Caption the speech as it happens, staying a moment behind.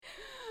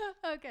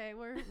Okay,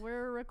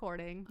 we're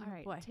recording. All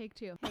right, Boy. take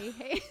two.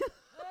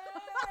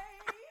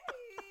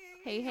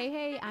 Hey.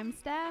 Hey, I'm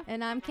Steph.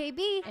 And I'm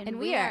KB, And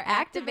we are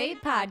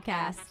Activate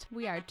Podcast.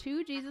 We are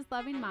two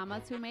Jesus-loving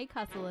mamas who may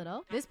cuss a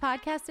little. This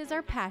podcast is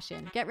our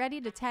passion. Get ready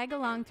to tag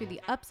along through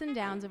the ups and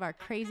downs of our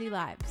crazy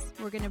lives.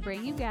 We're going to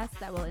bring you guests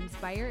that will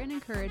inspire and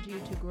encourage you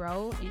to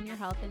grow in your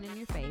health and in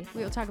your faith.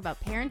 We will talk about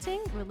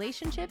parenting,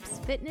 relationships,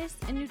 fitness,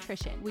 and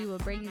nutrition. We will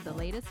bring you the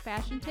latest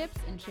fashion tips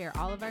and share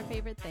all of our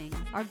favorite things.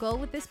 Our goal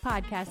with this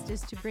podcast is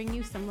to bring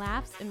you some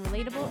laughs and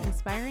relatable,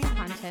 inspiring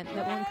content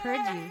that will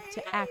encourage you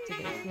to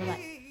activate your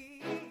life.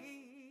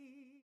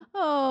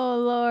 Oh,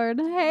 Lord.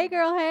 Hey,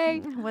 girl, hey.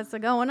 What's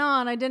going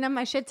on? I didn't have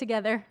my shit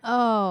together.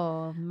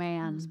 Oh, I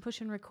man. was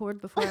pushing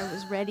record before I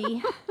was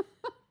ready.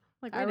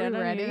 Like, Are wait, I we don't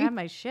ready? even have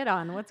my shit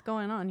on. What's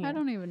going on here? I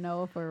don't even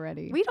know if we're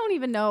ready. We don't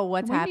even know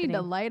what's we happening. need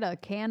to light a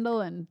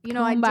candle and You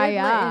know, I did.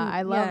 kumbaya.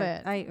 I love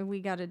it. We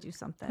got to do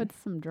something. Put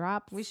some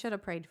drops. We should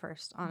have prayed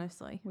first,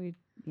 honestly.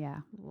 Yeah.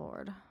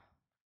 Lord,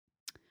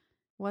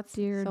 what's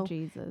Dear so,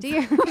 Jesus.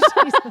 dear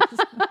Jesus?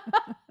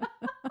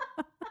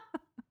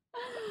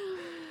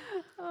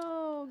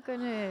 Oh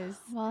goodness.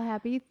 Well,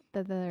 happy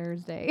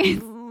Thursday.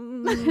 It's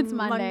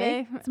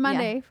Monday. It's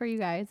Monday for you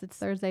guys. It's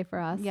Thursday for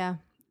us. Yeah.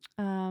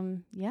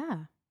 Yeah.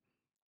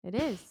 It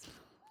is.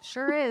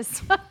 Sure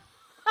is.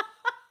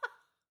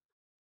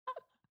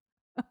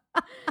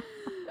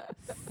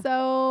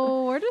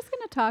 So we're just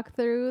going to talk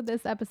through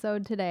this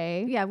episode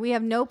today. Yeah, we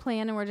have no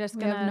plan, and we're just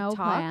We gonna have no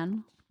talk.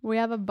 plan. We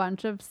have a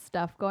bunch of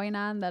stuff going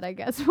on that I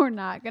guess we're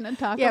not going to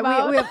talk Yeah,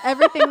 about. we have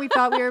everything we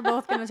thought we were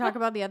both going to talk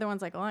about. The other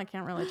one's like, oh, I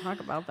can't really talk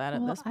about that at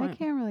Well, this point. I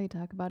can't really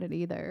talk about it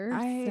either.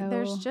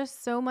 There's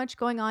just so much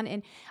going on,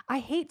 and I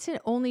hate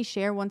to only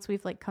share once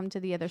we've like come to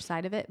the other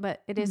side of it,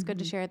 but it is good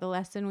to share the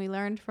lesson we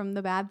learned from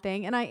the bad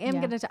thing. And I am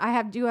Yeah.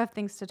 I do have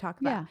things to talk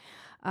about.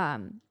 Yeah.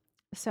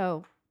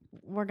 So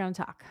we're gonna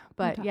talk,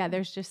 but yeah, talking.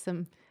 there's just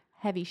some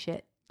heavy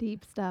shit.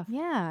 Deep stuff.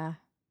 Yeah,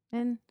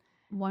 and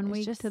 1 it's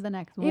week just- to the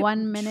next.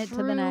 1 minute to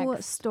the true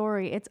next.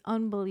 story. It's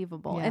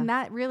unbelievable, Yeah. and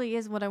that really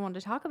is what I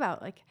wanted to talk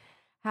about, like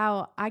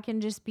how I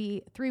can just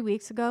be 3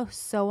 weeks ago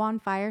so on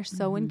fire,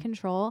 so in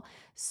control,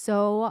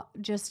 so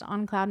just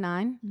on cloud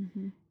nine.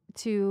 Mm-hmm.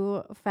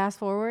 To fast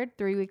forward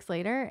 3 weeks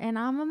later, and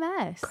I'm a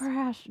mess.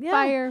 Crash, Yeah.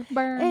 fire,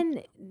 burn.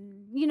 And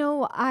you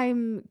know,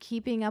 I'm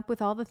keeping up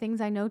with all the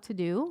things I know to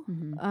do.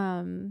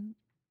 Mhm.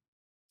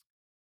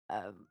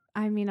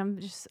 I mean,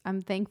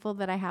 I'm thankful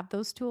that I have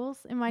those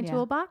tools in my Yeah.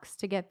 toolbox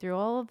to get through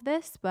all of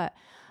this, but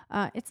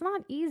it's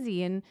not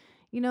easy. And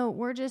you know,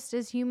 we're just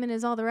as human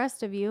as all the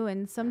rest of you,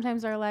 and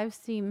sometimes our lives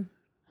seem,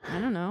 I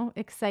don't know,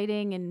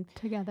 exciting and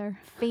Together.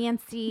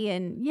 fancy,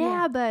 and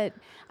Yeah. but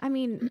I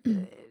mean,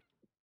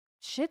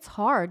 shit's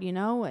hard, you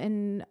know,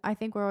 and I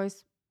think we're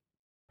always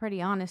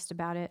pretty honest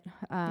about it.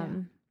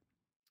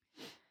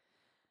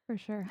 For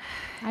sure.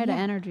 I had an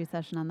Yeah. energy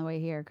session on the way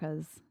here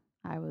because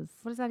I was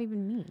What does that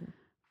even mean?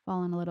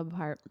 falling a little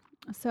apart.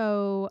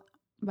 So,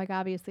 like,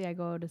 obviously, I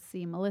go to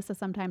see Melissa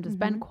sometimes. It's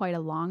been quite a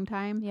long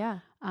time. Yeah.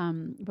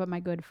 But my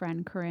good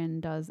friend Corinne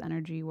does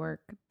energy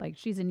work. Like,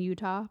 she's in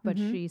Utah, but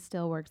Mhm. she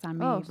still works on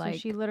me. Oh, like, so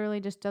she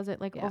literally just does it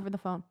like Yeah. over the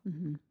phone.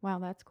 Mhm. Wow,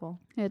 that's cool.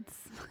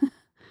 It's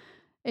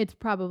it's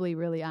probably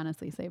really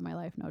honestly saved my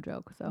life. No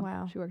joke. So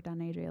Wow. she worked on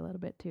AJ a little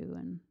bit too,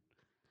 and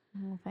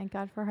Well, thank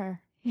God for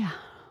her. yeah.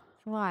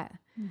 It's a lot.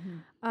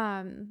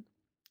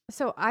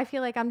 So I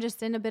feel like I'm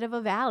just in a bit of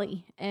a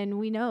valley, and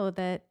we know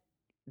that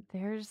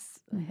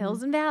there's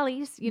hills and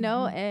valleys, you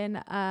know,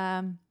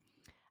 and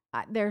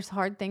there's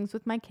hard things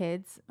with my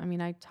kids. I mean,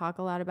 I talk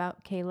a lot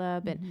about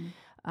Caleb, and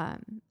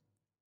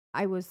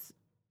I was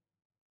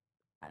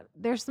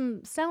there's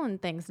some selling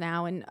things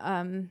now,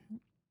 and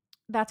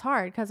that's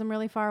hard because I'm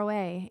really far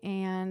away,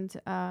 and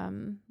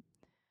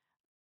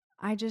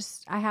I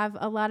have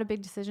a lot of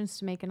big decisions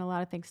to make and a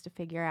lot of things to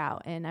figure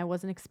out, and I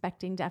wasn't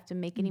expecting to have to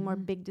make any more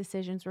big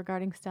decisions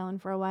regarding Stellan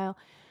for a while,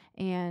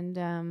 and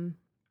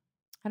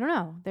I don't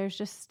know.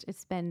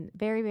 It's been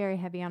very, very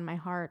heavy on my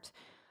heart.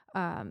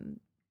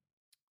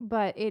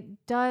 But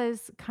it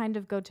does kind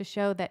of go to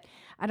show that,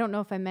 I don't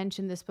know if I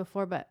mentioned this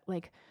before, but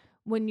like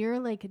when you're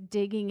like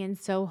digging in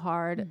so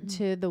hard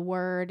to the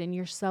word and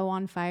you're so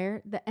on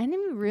fire, the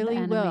enemy really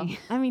will. enemy.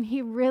 I mean,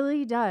 he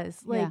really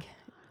does. Yeah. Like,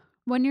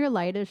 when your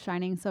light is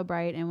shining so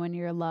bright, and when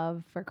your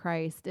love for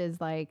Christ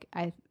is like,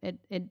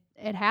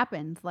 it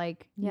happens.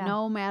 Like, Yeah.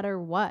 no matter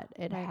what,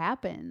 it Right.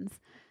 happens.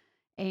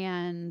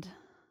 And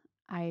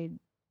I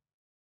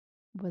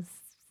was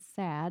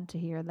sad to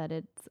hear that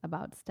it's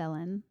about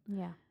Stellan,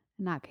 yeah.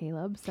 not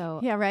Caleb. So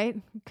Yeah, right?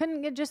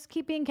 Couldn't it just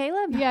keep being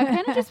Caleb? yeah, can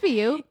it just be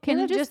you? Can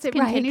it just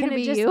continue to Can it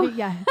be just you?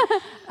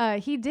 yeah.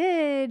 He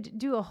did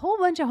do a whole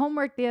bunch of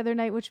homework the other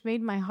night, which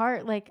made my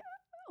heart like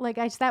like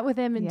I sat with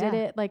him and did Yeah.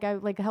 it. Like I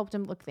like helped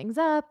him look things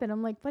up, and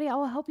I'm like, buddy,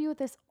 I'll help you with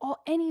this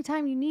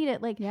anytime you need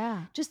it. Like,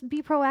 Yeah. just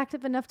be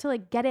proactive enough to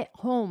like get it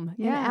home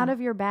and Yeah. out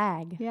of your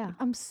bag. Yeah. Like,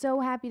 I'm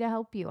so happy to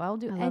help you. I'll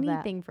do I love that.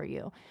 anything for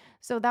you.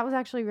 So that was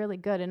actually really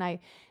good. And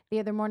the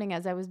other morning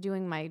as I was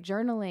doing my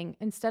journaling,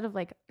 instead of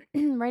like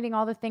writing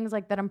all the things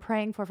like that I'm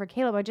praying for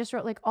Caleb, I just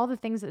wrote like all the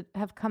things that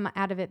have come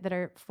out of it that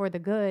are for the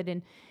good.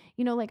 And,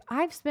 like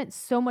I've spent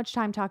so much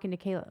time talking to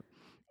Caleb.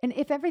 And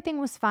if everything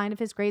was fine, if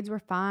his grades were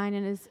fine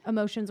and his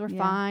emotions were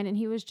fine and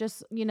he was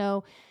just,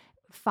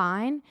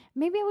 fine,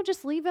 maybe I would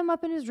just leave him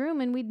up in his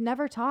room and we'd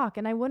never talk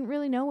and I wouldn't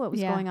really know what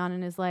was going on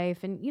in his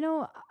life. And,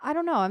 I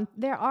don't know.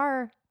 There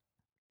are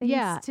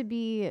things to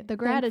be the thankful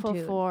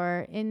gratitude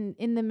for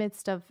in the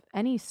midst of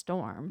any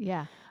storm.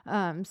 Yeah.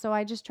 So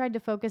I just tried to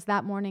focus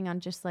that morning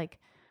on just like,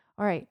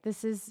 all right,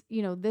 this is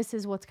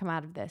what's come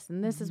out of this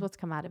and this is what's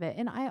come out of it.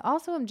 And I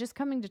also am just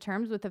coming to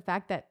terms with the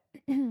fact that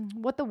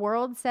what the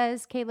world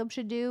says Caleb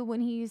should do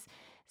when he's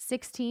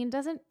 16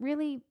 doesn't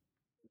really,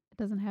 It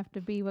doesn't have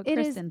to be what it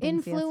is Kristen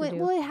thinks he has to influence. do.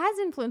 Well, it has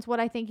influenced what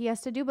I think he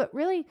has to do, but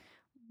really,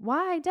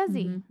 why does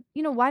he?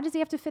 Why does he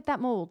have to fit that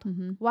mold?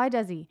 Why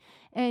does he?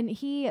 And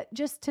he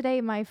just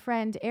today, my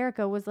friend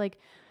Erica was like,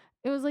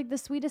 it was like the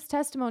sweetest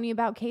testimony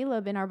about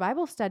Caleb in our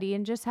Bible study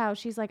and just how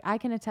she's like, I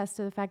can attest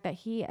to the fact that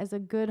he is a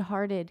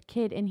good-hearted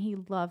kid and he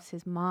loves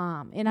his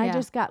mom. And I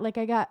just got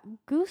I got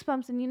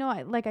goosebumps. And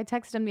I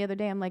texted him the other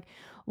day. I'm like,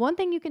 one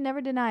thing you can never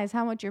deny is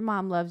how much your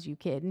mom loves you,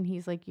 kid. And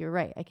he's like, you're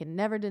right. I can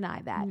never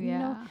deny that.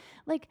 Yeah.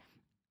 Like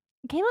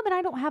Caleb and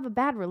I don't have a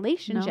bad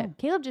relationship. No.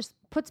 Caleb just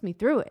puts me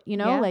through it,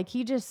 like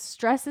he just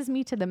stresses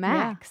me to the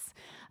max.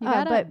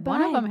 But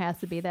one of them has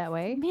to be that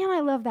way. Man,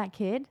 I love that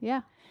kid.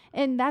 Yeah.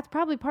 And that's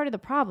probably part of the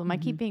problem. I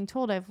keep being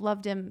told I've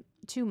loved him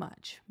too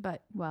much,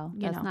 but well,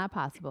 that's not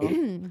possible.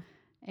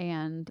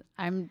 And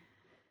I'm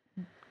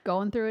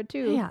going through it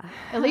too. Yeah.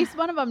 At least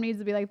one of them needs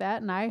to be like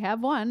that. And I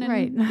have one. And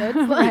Right. That's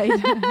like,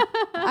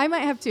 I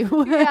might have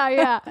two.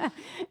 Yeah.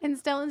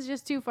 And Stellan's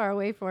just too far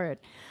away for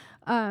it.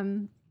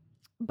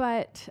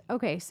 But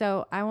okay.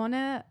 So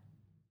I'm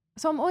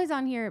always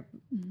on here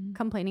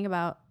complaining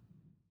about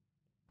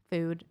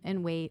food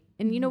and weight.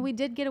 And, we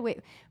did get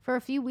away for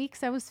a few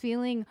weeks. I was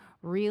feeling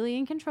really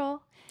in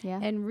control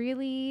and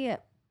really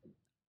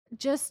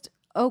just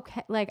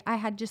okay. Like I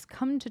had just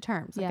come to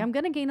terms. Like I'm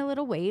going to gain a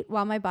little weight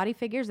while my body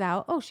figures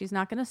out, oh, she's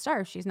not going to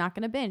starve. She's not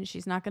going to binge.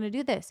 She's not going to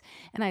do this.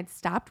 And I'd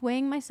stopped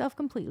weighing myself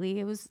completely.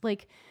 It was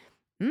like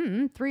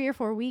 3 or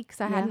 4 weeks.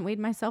 I hadn't weighed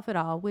myself at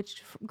all,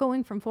 which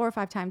going from 4 or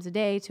 5 times a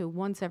day to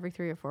once every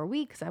 3 or 4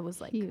 weeks, I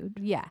was like, huge.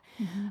 Yeah.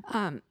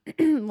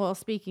 Well,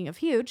 speaking of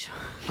huge,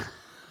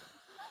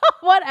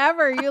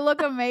 whatever. You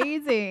look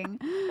amazing.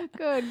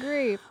 Good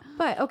grief.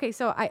 But okay,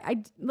 so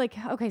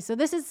so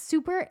this is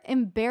super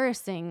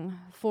embarrassing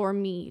for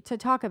me to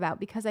talk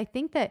about because I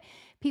think that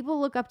people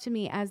look up to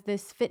me as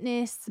this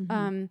fitness,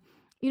 I'm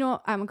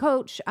a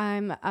coach.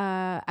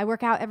 I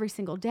work out every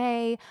single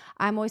day.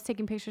 I'm always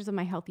taking pictures of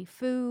my healthy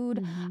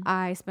food.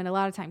 I spend a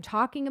lot of time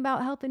talking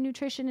about health and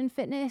nutrition and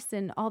fitness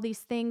and all these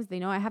things.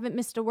 I haven't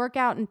missed a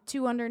workout in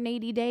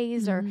 280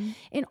 days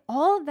and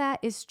all of that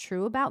is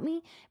true about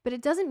me, but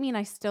it doesn't mean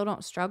I still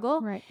don't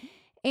struggle. Right.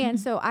 And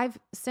so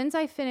since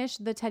I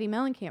finished the Teddy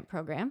Mellencamp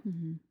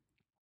program,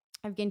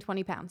 I've gained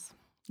 20 pounds.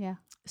 Yeah.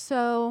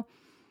 So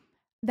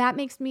what that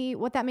makes me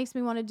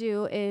want to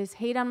do is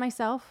hate on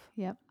myself,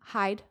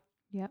 hide.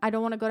 Yep. I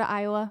don't want to go to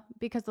Iowa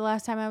because the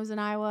last time I was in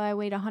Iowa, I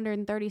weighed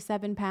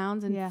 137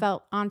 pounds and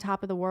felt on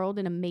top of the world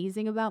and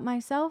amazing about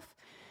myself.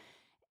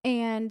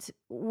 And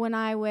when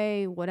I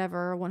weigh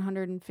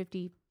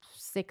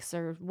 156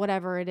 or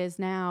whatever it is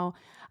now,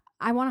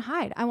 I want to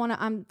hide.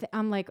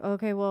 I'm like,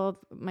 okay, well,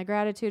 my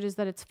gratitude is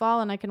that it's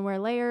fall and I can wear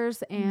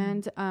layers.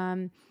 And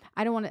I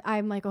don't want to,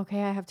 I'm like,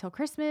 okay, I have till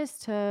Christmas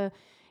to,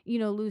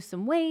 lose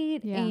some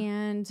weight. Yeah.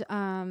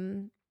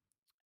 And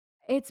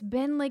it's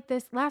been like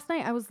this. Last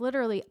night I was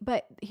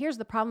but here's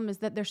the problem is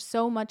that there's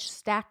so much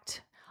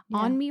stacked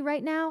on me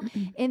right now.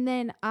 And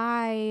then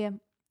I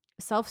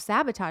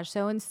self-sabotage.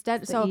 So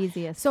instead, so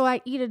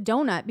I eat a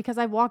donut because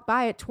I walked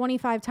by it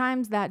 25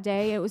 times that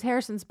day. It was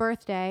Harrison's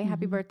birthday.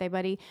 Happy birthday,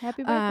 buddy.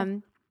 Happy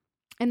birthday.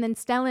 And then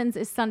Stellan's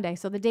is Sunday.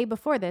 So the day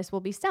before this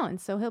will be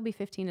Stellan's. So he'll be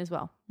 15 as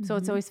well. So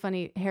it's always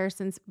funny.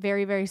 Harrison's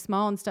very, very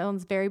small and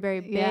Stellan's very, very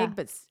big,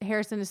 but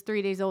Harrison is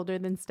 3 days older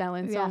than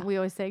Stellan. So we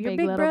always say, your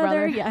big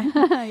brother.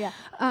 Yeah. Yeah.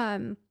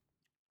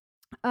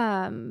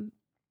 I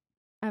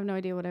have no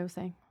idea what I was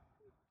saying.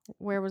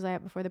 Where was I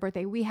at before the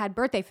birthday? We had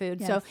birthday food.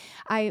 Yes. So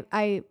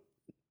I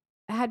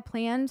had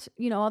planned,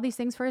 all these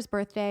things for his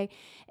birthday,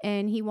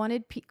 and he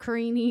wanted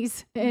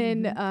carinis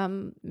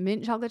and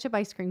mint chocolate chip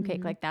ice cream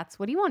cake. Like that's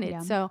what he wanted. Yeah.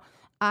 So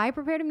I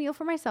prepared a meal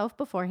for myself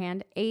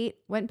beforehand, ate,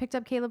 went and picked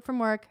up Caleb from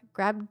work,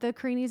 grabbed the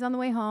carinis on the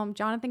way home.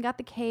 Jonathan got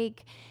the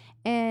cake,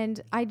 and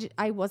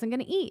I wasn't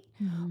going to eat.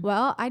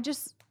 Well, I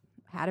just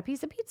had a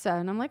piece of pizza,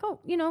 and I'm like, oh,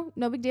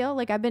 no big deal.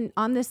 Like I've been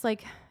on this,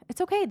 like,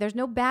 it's okay. There's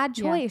no bad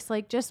choice.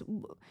 Like just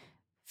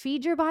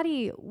feed your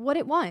body what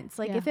it wants.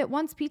 Like if it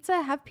wants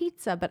pizza, have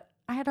pizza. But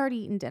I had already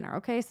eaten dinner.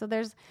 Okay. So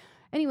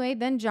Anyway,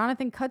 then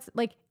Jonathan cuts,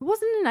 like, it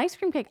wasn't an ice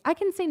cream cake. I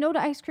can say no to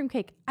ice cream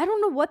cake. I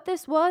don't know what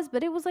this was,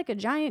 but it was like a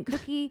giant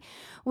cookie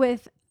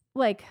with,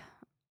 like,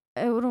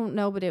 I don't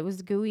know, but it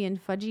was gooey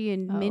and fudgy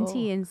and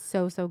minty and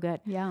so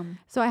good. Yum.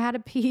 So I had a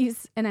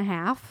piece and a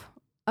half.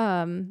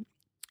 And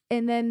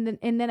then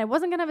I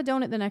wasn't going to have a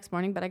donut the next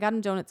morning, but I got him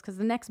donuts because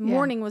the next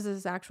morning was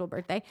his actual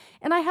birthday.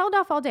 And I held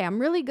off all day. I'm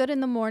really good in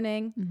the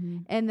morning. Mm-hmm.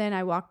 And then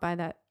I walked by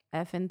that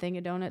effing thing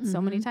of donuts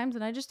so many times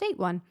and I just ate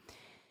one.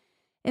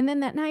 And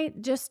then that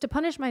night, just to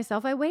punish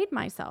myself, I weighed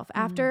myself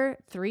after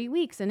 3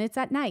 weeks, and it's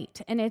at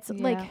night, and it's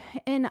like,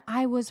 and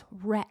I was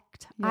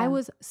wrecked. I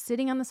was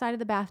sitting on the side of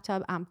the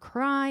bathtub. I'm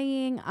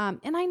crying.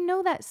 And I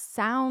know that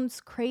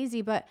sounds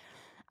crazy, but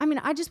I mean,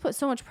 I just put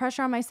so much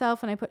pressure on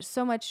myself, and I put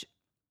so much,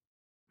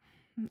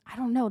 I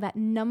don't know, that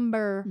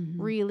number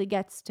really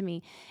gets to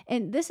me.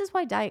 And this is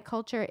why diet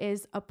culture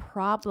is a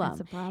problem.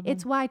 It's a problem.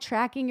 It's why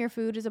tracking your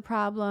food is a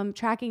problem.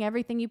 Tracking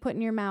everything you put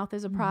in your mouth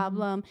is a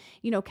problem.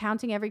 You know,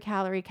 counting every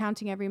calorie,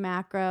 counting every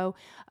macro,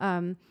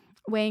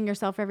 weighing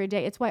yourself every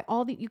day. It's why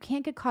you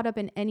can't get caught up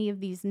in any of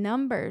these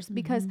numbers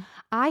because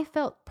I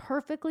felt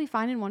perfectly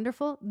fine and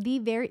wonderful the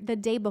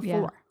day before.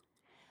 Yeah.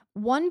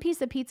 One piece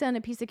of pizza and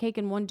a piece of cake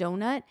and one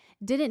donut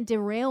didn't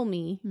derail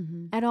me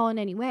at all in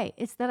any way.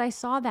 It's that I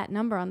saw that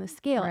number on the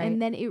scale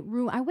and then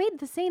I weighed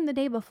the same the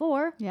day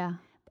before. Yeah.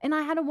 And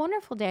I had a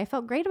wonderful day. I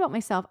felt great about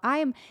myself. I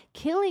am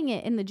killing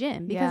it in the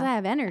gym because I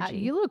have energy.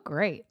 You look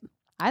great.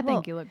 I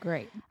think you look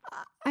great.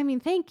 I mean,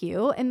 thank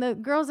you. And the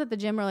girls at the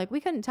gym were like, we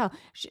couldn't tell.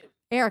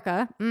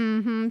 Erica,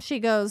 she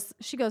goes,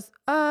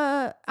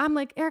 I'm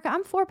like, Erica,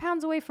 I'm 4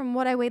 pounds away from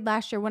what I weighed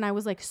last year when I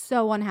was like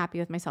so unhappy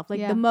with myself,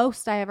 like the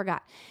most I ever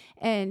got.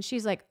 And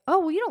she's like, oh,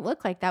 well, you don't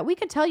look like that. We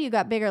could tell you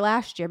got bigger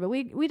last year, but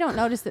we don't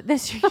notice that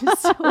this year you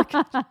still look.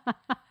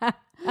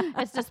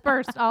 It's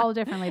dispersed all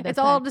differently. It's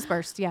all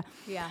dispersed. Yeah.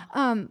 Yeah.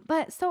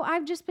 But so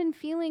I've just been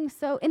feeling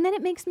so, and then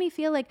it makes me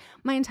feel like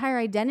my entire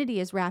identity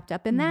is wrapped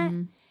up in that.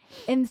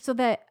 And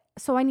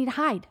so I need to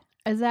hide.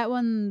 Is that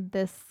when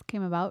this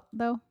came about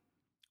though?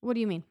 What do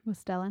you mean?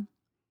 With Stellan?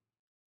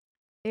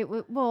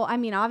 Well, I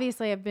mean,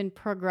 obviously I've been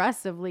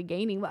progressively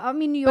gaining. I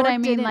mean, New York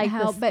didn't like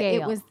help, but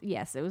it was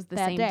the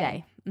same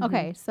day.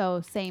 Okay,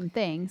 so same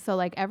thing. So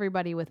like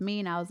everybody with me,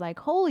 and I was like,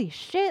 holy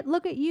shit,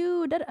 look at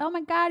you. Oh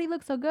my God, he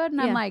looks so good.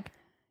 And I'm like,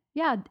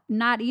 yeah,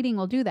 not eating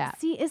will do that.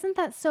 See, isn't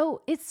that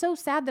so? It's so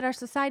sad that our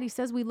society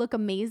says we look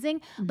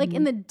amazing, like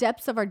in the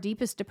depths of our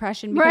deepest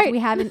depression because we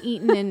haven't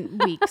eaten in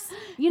weeks.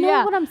 You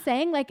know what I'm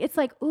saying? Like, it's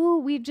like, ooh,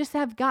 we just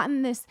have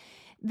gotten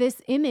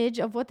this image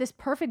of what this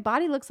perfect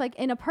body looks like.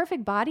 And a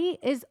perfect body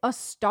is a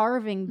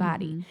starving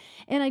body.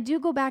 And I do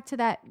go back to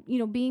that, you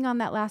know, being on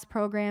that last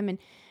program, and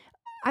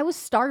I was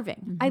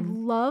starving.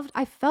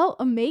 I felt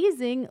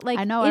amazing. Like,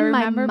 I know, in I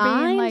remember my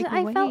mind, being like,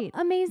 I felt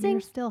amazing. You're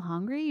still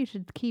hungry? You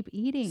should keep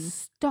eating.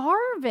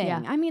 Starving.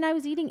 Yeah. I mean, I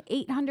was eating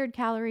 800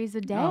 calories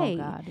a day. Oh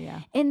God,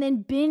 yeah. And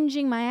then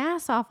binging my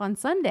ass off on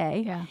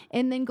Sunday. Yeah.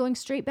 And then going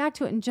straight back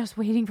to it and just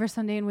waiting for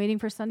Sunday and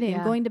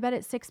going to bed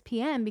at 6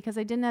 p.m. because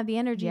I didn't have the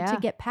energy to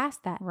get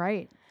past that.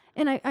 Right.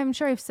 And I'm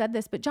sure I've said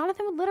this, but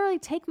Jonathan would literally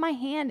take my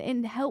hand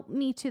and help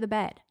me to the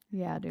bed.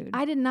 Yeah, dude.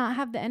 I did not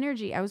have the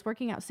energy. I was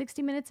working out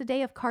 60 minutes a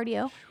day of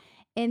cardio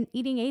and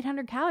eating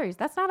 800 calories.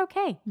 That's not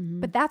okay.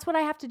 But that's what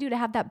I have to do to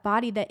have that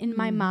body that in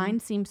my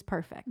mind seems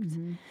perfect.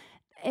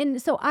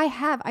 And so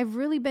I've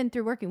really been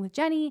through working with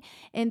Jenny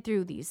and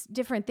through these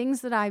different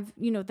things that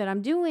that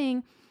I'm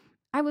doing.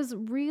 I'm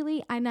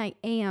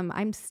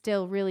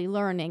still really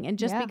learning. And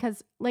just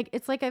because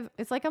it's like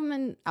I'm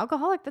an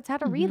alcoholic that's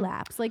had a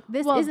relapse. Like,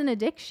 this is an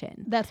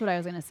addiction. That's what I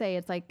was going to say.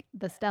 It's like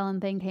the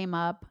Stellan thing came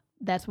up.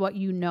 That's what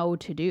you know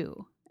to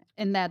do.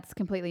 And that's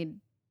completely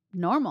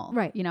normal.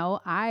 Right. You know,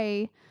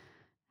 I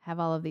have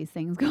all of these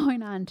things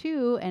going on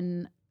too.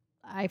 And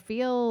I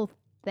feel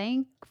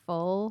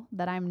thankful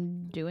that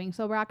I'm doing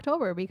Sober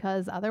October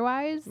because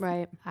otherwise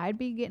I'd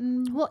be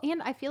getting... Well,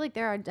 and I feel like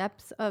there are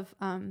depths of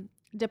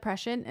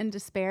depression and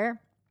despair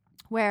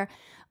where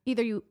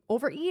either you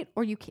overeat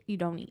or you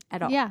don't eat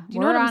at all. Yeah. Do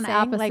you know what I'm saying?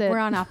 Opposite. Like, we're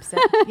on opposite.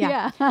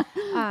 Yeah.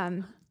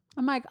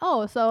 I'm like,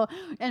 oh, so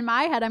in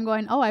my head, I'm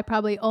going, oh, I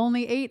probably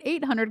only ate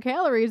 800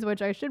 calories, which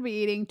I should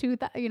be eating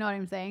 2,000, you know what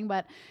I'm saying?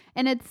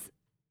 And it's,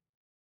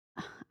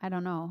 I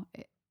don't know.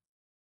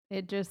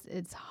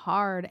 It's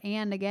hard.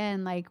 And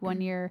again, like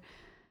when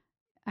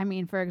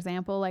for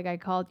example, like I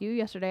called you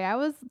yesterday, I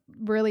was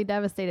really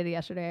devastated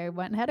yesterday. I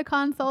went and had a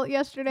consult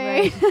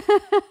yesterday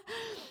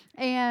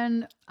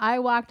and I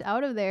walked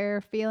out of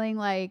there feeling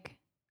like,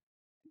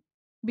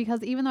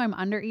 because even though I'm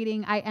under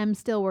eating, I am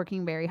still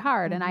working very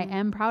hard and I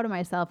am proud of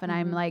myself. And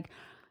I'm like,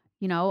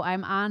 you know,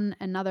 I'm on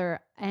another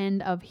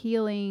end of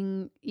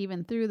healing,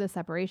 even through the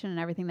separation and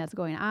everything that's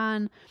going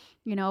on,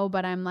 you know,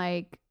 but I'm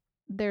like,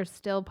 there's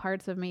still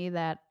parts of me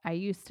that I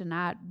used to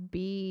not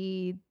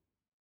be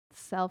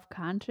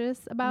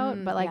self-conscious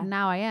about, but like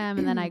now I am.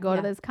 And then I go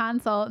to this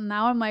consult and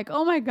now I'm like,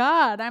 oh my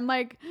God, I'm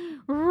like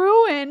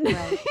ruined.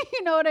 Right.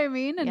 You know what I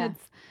mean? And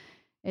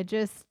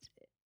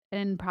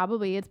and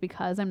probably it's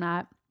because I'm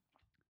not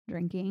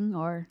drinking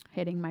or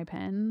hitting my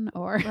pen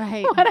or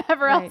Right.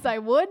 whatever Right. else I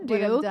would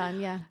Would have do. done,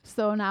 yeah.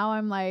 So now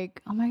I'm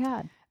like, oh my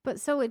God, But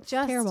so it it's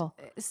just terrible.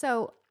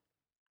 so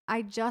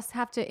I just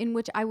have to, in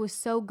which I was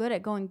so good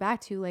at going back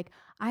to, like,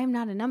 I am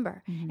not a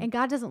number. Mhm. And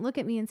God doesn't look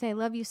at me and say, I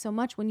love you so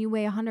much when you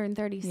weigh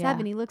 137.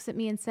 Yeah. He looks at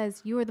me and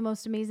says, you are the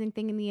most amazing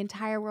thing in the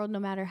entire world, no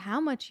matter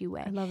how much you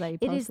weigh. I love that you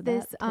It posted is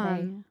this, that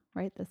today,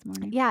 right this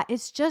morning. Yeah,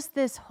 it's just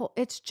this whole,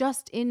 it's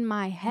just in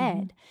my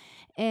head.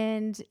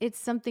 And it's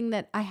something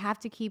that I have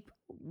to keep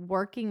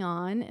working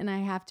on, and I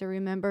have to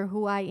remember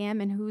who I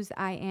am and whose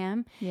I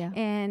am. Yeah.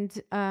 And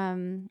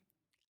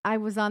I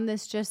was on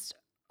this just,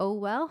 oh,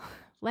 well,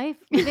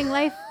 living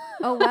life.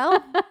 Oh,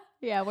 well.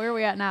 Yeah. Where are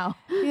we at now?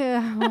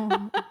 Yeah.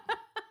 well,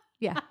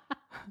 yeah.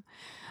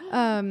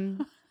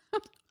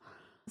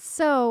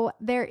 So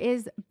there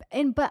is,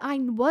 but I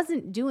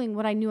wasn't doing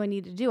what I knew I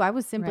needed to do. I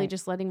was simply Right.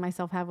 just letting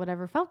myself have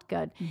whatever felt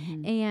good.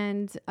 Mhm.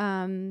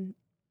 And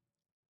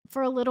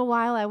for a little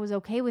while I was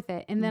okay with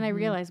it. And then I Mhm.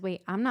 realized,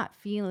 wait, I'm not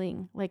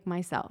feeling like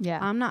myself. Yeah.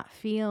 I'm not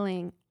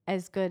feeling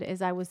as good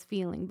as I was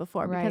feeling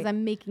before because Right.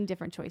 I'm making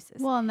different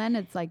choices. Well, and then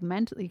it's like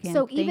mentally, you can't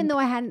So even think. though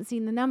I hadn't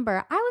seen the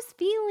number, I was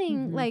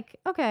feeling Mhm. like,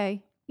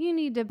 okay, you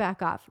need to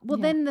back off. Well,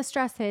 Yeah. then the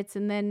stress hits,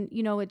 and then,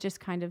 it just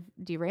kind of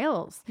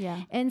derails.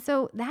 Yeah. And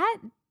so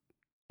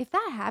if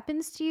that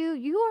happens to you,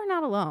 you are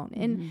not alone.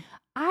 And Mhm.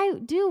 I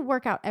do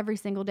work out every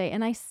single day,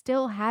 and I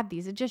still have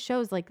these. It just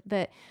shows like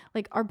that,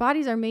 like our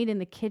bodies are made in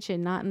the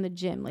kitchen, not in the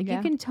gym. Like Yeah.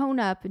 you can tone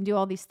up and do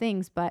all these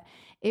things, but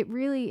it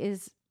really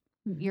is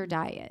your Mhm.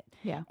 diet.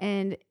 Yeah.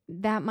 And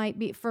that might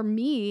be, for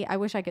me, I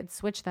wish I could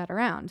switch that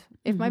around.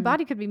 If my Mhm.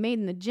 body could be made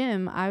in the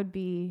gym, I would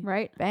be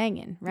Right.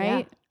 banging,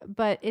 right?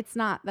 But it's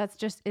not. That's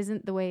just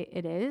isn't the way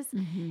it is.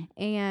 Mhm.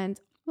 And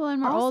Well,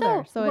 and we're Also,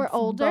 older, so we're it's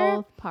older.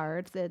 both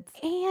parts.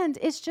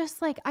 it's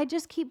just like I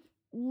just keep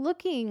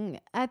looking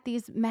at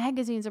these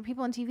magazines or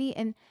people on TV,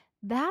 and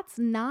that's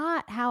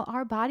not how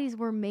our bodies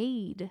were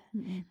made.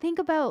 Mm-mm. Think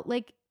about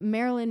like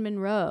Marilyn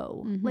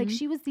Monroe. Like Mhm.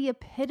 she was the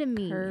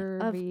epitome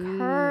Curvy, of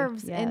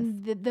curves yes.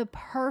 and the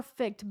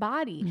perfect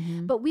body.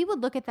 Mhm. But we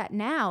would look at that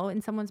now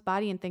in someone's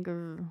body and think,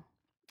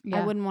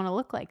 Yeah. I wouldn't want to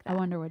look like that, I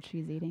wonder what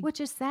she's eating.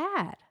 which is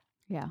sad.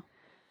 Yeah.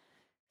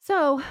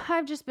 So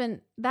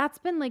that's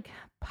been like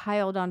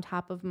piled on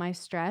top of my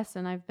stress,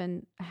 and I've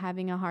been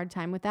having a hard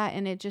time with that.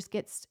 And it just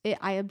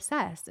I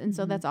obsess. And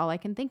so Mhm. that's all I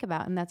can think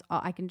about. And that's all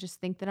I can just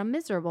think that I'm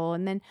miserable.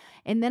 And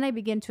then I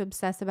begin to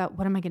obsess about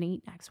what am I going to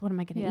eat next? What am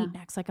I going to Yeah. eat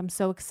next? Like I'm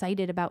so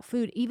excited about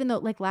food, even though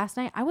like last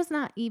night I was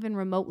not even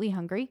remotely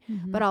hungry,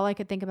 Mhm. but all I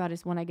could think about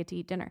is when I get to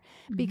eat dinner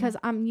because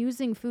I'm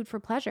using food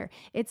for pleasure.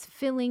 It's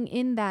filling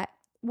in that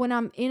when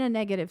I'm in a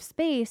negative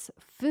space,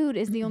 food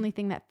is the only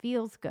thing that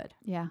feels good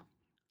Yeah.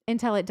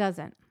 until it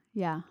doesn't.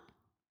 Yeah.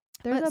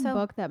 There's But a so-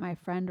 book that my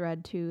friend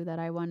read too that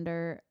I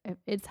wonder if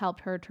it's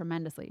helped her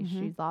tremendously. Mhm.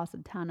 She's lost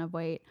a ton of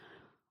weight.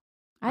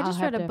 I I'll just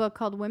have read a to- book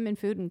called Women,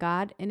 Food, and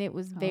God, and it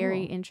was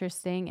very Oh.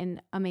 interesting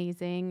and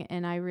amazing,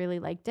 and I really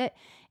liked it.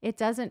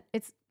 It's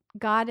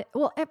God.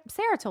 Well,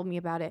 Sarah told me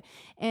about it,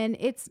 and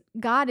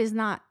God is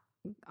not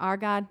our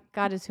God.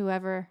 God is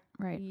whoever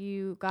Right.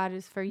 God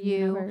is for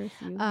you. Universe,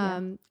 yeah.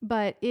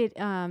 But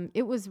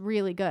it was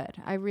really good.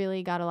 I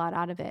really got a lot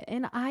out of it.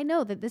 And I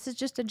know that this is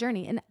just a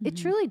journey, and it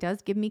Mhm. truly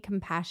does give me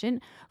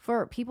compassion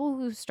for people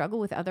who struggle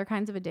with other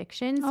kinds of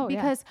addictions Oh, yeah.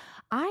 because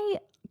I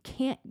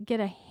can't get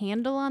a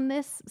handle on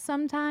this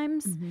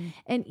sometimes. Mhm.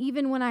 And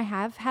even when I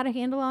have had a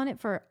handle on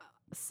it for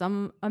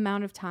some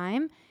amount of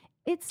time,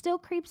 it still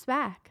creeps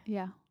back.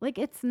 Yeah. Like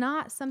it's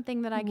not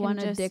something that I can One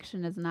just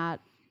addiction is not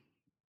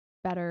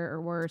better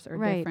or worse or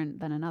Right. different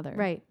than another.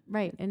 Right.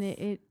 And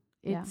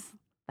yeah.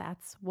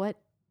 that's what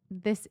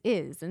this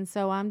is. And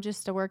so I'm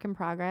just a work in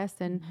progress,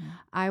 and Mhm.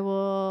 I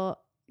will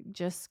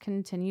just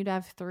continue to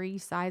have 3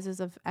 sizes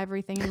of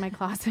everything in my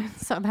closet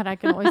so that I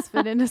can always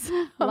fit into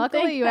something.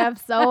 Luckily, you have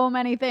so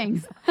many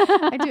things.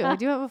 I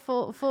do have a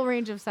full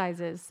range of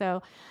sizes.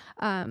 So,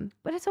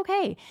 but it's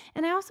okay.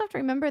 And I also have to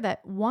remember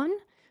that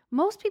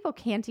most people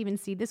can't even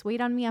see this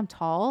weight on me. I'm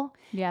tall.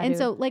 Yeah. And dude.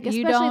 so like, You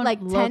especially don't like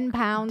 10 look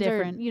pounds or,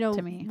 different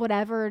to me.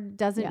 whatever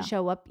doesn't Yeah.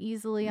 show up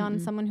easily on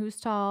Mm-mm. someone who's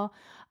tall.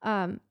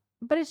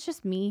 But it's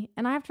just me.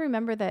 And I have to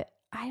remember that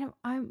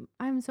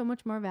I'm so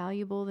much more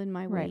valuable than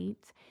my Right.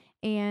 weight.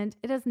 And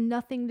it has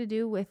nothing to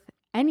do with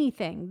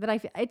anything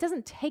that it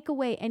doesn't take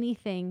away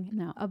anything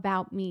No.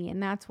 about me.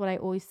 And that's what I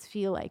always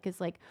feel like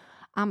is like,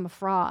 I'm a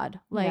fraud.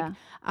 Like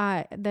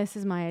Yeah. this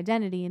is my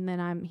identity. And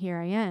then here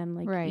I am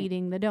like Right.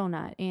 eating the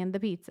donut and the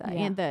pizza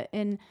Yeah.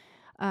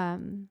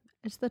 and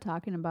It's the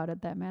talking about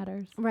it that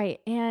matters. right.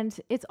 And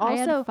it's I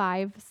also, had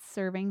 5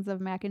 servings of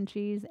mac and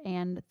cheese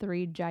and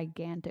 3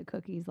 gigantic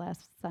cookies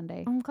last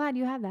Sunday. I'm glad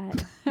you have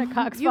that. At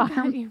Cox you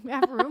Farm. you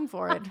have room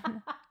for it.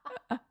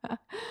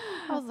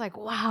 I was like,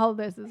 wow,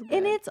 this is good.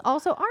 And it's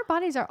also, our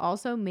bodies are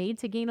also made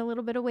to gain a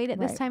little bit of weight at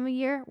this Right. time of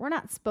year. We're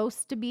not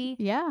supposed to be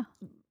yeah.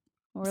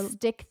 Or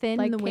stick thin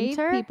like in the cave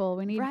winter. people,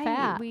 we need Right.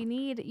 fat.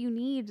 You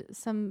need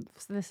some,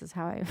 so this is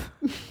how I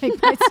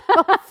make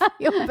myself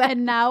feel better.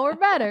 And now we're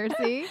better,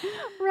 see?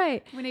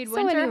 Right. We need So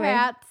winter anyway,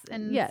 hats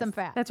and Yes, some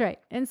fat. That's right.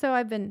 And so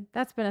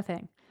that's been a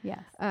thing.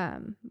 Yes.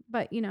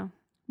 But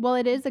Well,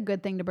 it is a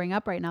good thing to bring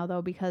up right now,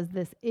 though, because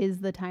this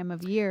is the time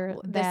of year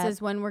this is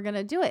when we're going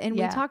to do it. And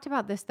we talked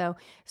about this, though.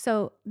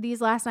 So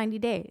these last 90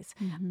 days,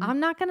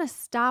 I'm not going to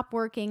stop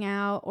working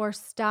out or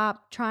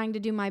stop trying to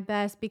do my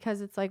best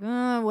because it's like,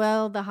 oh,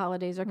 well, the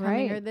holidays are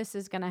coming or this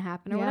is going to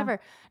happen or whatever.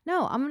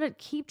 No, I'm going to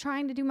keep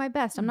trying to do my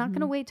best. I'm not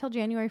going to wait till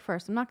January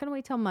 1st. I'm not going to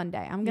wait till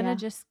Monday. I'm going to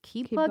just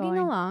keep plugging going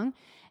along.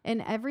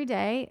 And every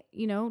day,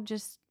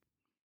 just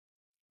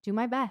do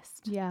my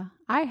best. Yeah.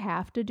 I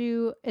have to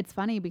do, it's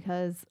funny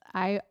because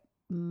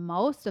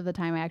most of the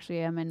time I actually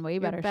am in way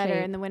better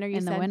shape in the winter.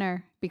 The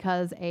winter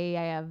because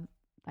I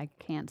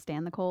can't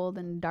stand the cold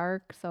and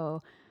dark.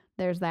 So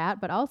there's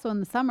that. But also in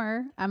the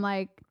summer, I'm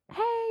like,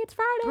 hey, it's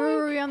Friday.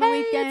 Brewery on the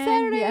weekend. It's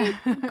Saturday.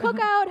 Yeah.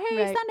 Cookout.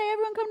 Hey, Sunday,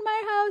 everyone come to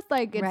my house.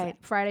 Like it's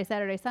Friday,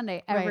 Saturday,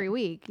 Sunday every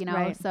week,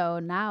 So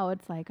now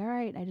it's like, all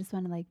right, I just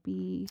want to like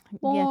be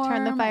warm.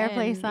 Turn the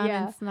fireplace on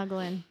and snuggle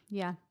in.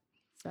 Yeah.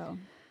 So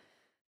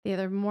the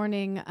other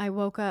morning I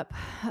woke up,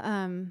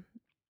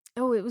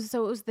 it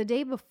was the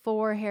day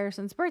before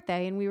Harrison's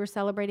birthday, and we were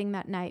celebrating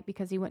that night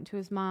because he went to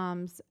his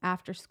mom's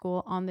after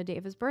school on the day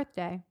of his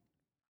birthday.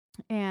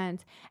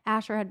 And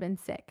Asher had been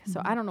sick.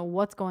 So I don't know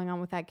what's going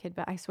on with that kid,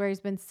 but I swear he's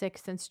been sick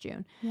since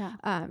June.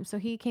 Yeah. So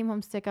he came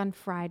home sick on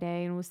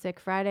Friday and was sick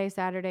Friday,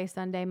 Saturday,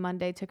 Sunday,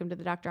 Monday, took him to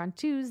the doctor on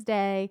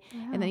Tuesday.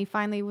 Yeah. And then he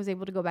finally was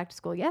able to go back to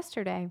school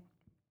yesterday.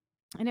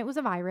 And it was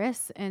a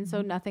virus. And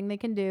so nothing they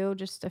can do,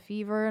 just a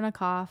fever and a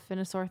cough and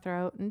a sore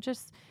throat. And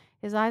just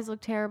his eyes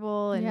looked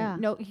terrible.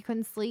 And he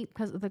couldn't sleep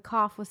because the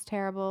cough was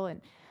terrible.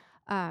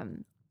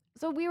 And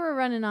so we were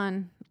running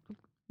on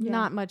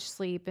not much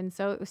sleep. And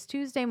so it was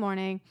Tuesday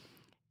morning.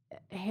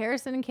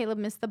 Harrison and Caleb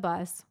missed the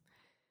bus.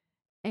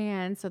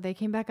 And so they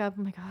came back up.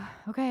 I'm like, oh,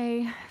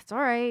 okay, it's all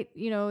right.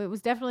 It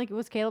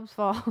was Caleb's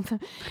fault.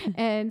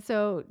 And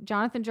so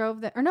Jonathan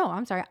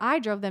I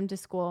drove them to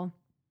school.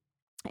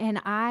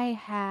 And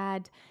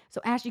so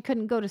Ashley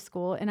couldn't go to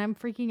school, and I'm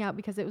freaking out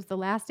because it was the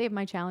last day of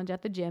my challenge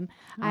at the gym.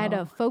 I had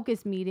a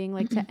focus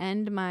meeting to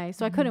end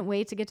so I couldn't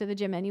wait to get to the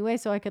gym anyway,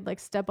 so I could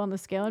step on the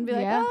scale and be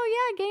like, oh yeah,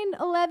 I gained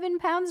 11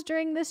 pounds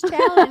during this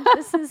challenge.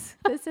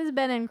 This has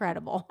been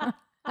incredible. So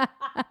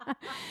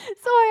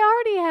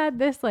I already had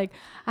this,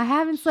 I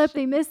haven't slept.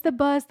 They missed the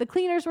bus. The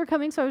cleaners were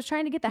coming. So I was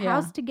trying to get the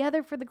house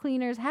together for the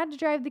cleaners, had to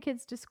drive the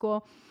kids to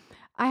school.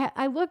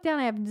 I look down,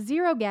 I have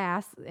zero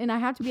gas, and I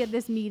have to be at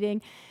this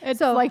meeting.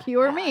 It's like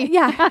you or me.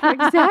 Yeah,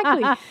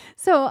 exactly.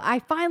 So I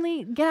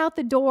finally get out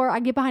the door.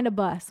 I get behind a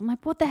bus. I'm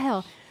like, what the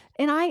hell?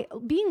 And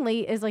being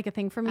late is a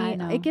thing for me.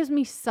 It gives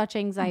me such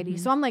anxiety.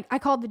 So I'm I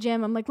called the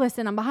gym. I'm like,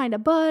 listen, I'm behind a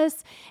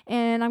bus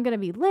and I'm going to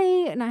be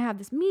late and I have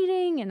this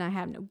meeting and I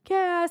have no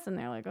gas. And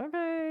they're like,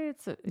 okay,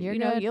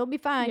 you'll be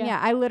fine. Yeah.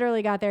 I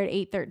literally got there at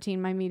 8:13.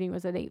 My meeting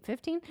was at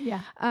 8:15.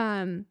 Yeah.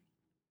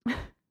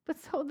 But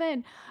so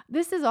then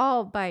this is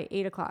all by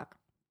 8:00.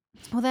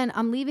 Well, then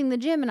I'm leaving the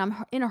gym and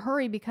I'm in a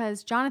hurry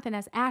because Jonathan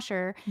has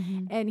Asher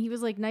and he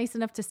was nice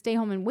enough to stay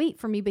home and wait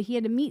for me, but he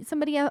had to meet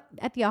somebody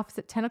at the office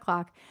at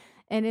 10:00.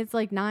 And it's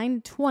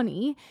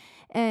 9:20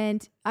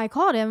 and I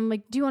called him. I'm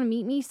like, do you want to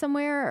meet me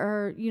somewhere?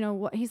 Or,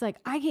 what? He's like,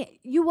 I can't,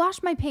 you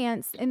washed my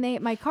pants and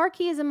my car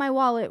keys and my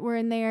wallet were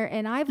in there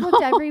and I've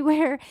looked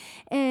everywhere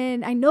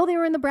and I know they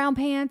were in the brown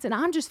pants and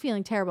I'm just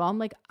feeling terrible. I'm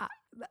like,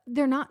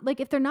 they're not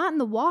if they're not in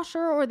the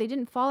washer or they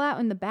didn't fall out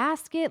in the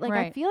basket,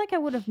 I feel like I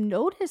would have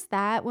noticed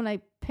that when I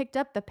picked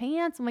up the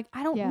pants. I'm like,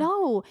 I don't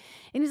know.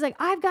 And he's like,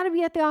 I've got to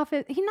be at the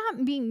office. He's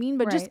not being mean,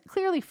 but just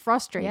clearly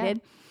frustrated.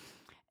 Yeah.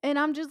 And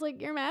I'm just like,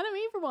 you're mad at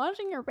me for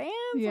washing your pants?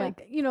 Yeah.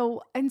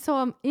 And so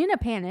I'm in a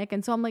panic.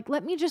 And so I'm like,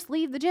 let me just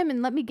leave the gym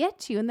and let me get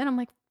to you. And then I'm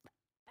like,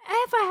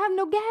 if I have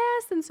no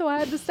gas. And so I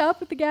had to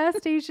stop at the gas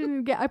station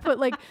and I put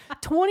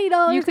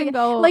 $20. You can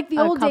go the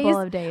old couple days,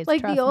 of days.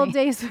 The old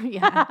days.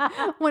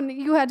 Yeah. When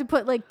you had to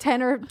put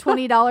 $10 or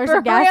 $20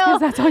 of gas because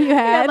that's all you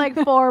had.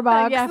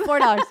 $4. Yeah,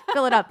 $4.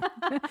 Fill it up.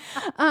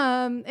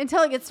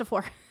 Until it gets to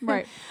 $4.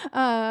 Right.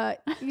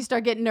 You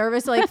start getting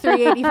nervous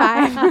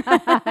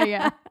 $3.85.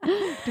 Yeah.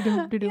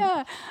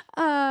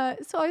 Yeah.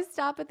 So I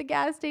stop at the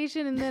gas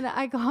station and then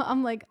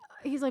I'm like,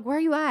 he's like, where are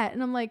you at?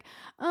 And I'm like,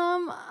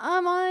 I'm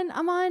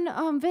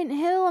on Vinton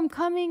Hill. I'm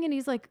coming. And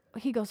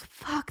he goes,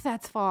 fuck,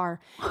 that's far.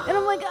 And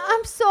I'm like,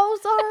 I'm so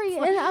sorry.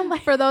 And I'm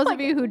like, for those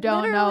of you who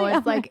don't know,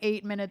 it's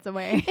 8 minutes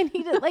away. And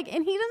he doesn't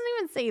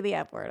even say the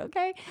F word.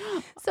 Okay.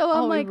 So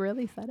I'm like, he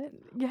really said it?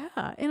 Yeah.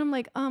 And I'm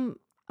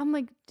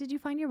like, did you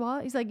find your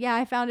wallet? He's like, yeah,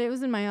 I found it. It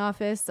was in my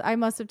office. I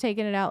must have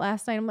taken it out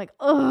last night. I'm like,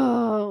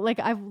 oh,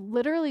 I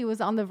literally was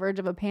on the verge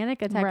of a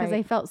panic attack because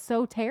I felt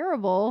so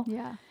terrible.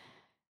 Yeah.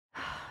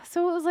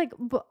 So it was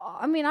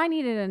I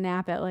needed a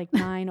nap at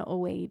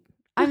 9:08.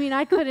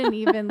 I couldn't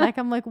even,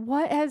 I'm like,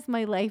 what has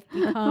my life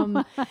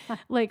become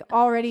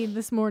already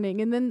this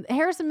morning? And then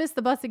Harrison missed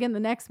the bus again the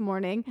next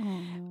morning.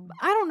 Oh.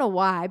 I don't know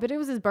why, but it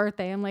was his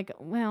birthday. I'm like,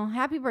 well,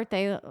 happy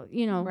birthday.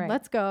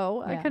 Let's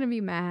go. I couldn't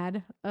be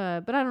mad.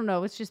 But I don't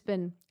know. It's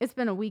been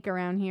a week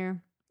around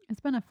here. It's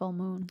been a full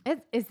moon.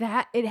 It has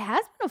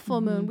been a full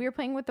moon. Mhm. We were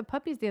playing with the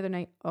puppies the other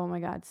night. Oh my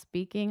God.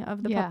 Speaking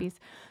of the Yeah. puppies.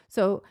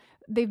 So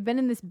they've been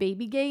in this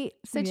baby gate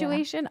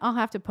situation. I'll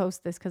have to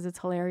post this because it's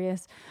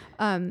hilarious.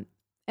 And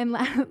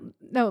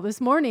no,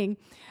 this morning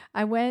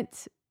I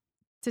went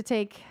to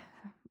take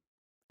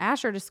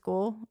Asher to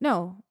school.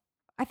 No,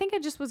 I think I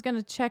just was going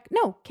to check.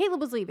 No,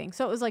 Caleb was leaving.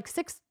 So it was like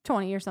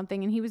 6:20 or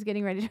something. And he was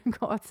getting ready to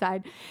go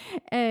outside.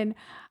 And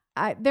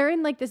they're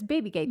in like this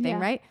baby gate thing,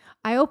 Yeah. right?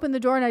 I open the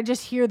door and I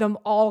just hear them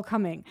all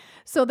coming.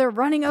 So they're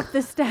running up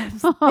the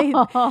steps.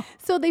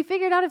 So they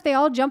figured out if they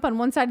all jump on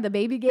one side of the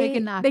baby gate,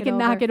 they can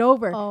knock it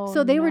over. Oh,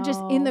 so they were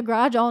just in the no.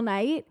 garage all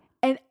night.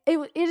 And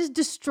it is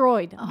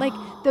destroyed. Like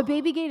the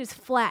baby gate is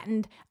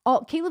flattened.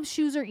 All Caleb's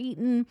shoes are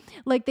eaten.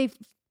 Like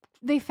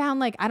they found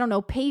like, I don't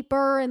know,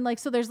 paper and like,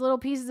 so there's little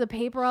pieces of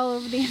paper all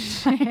over the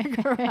entire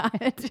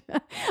garage.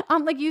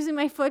 I'm like using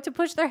my foot to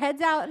push their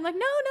heads out and like, no,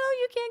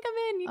 you can't come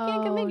in. You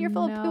can't come in. You're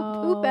full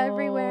of poop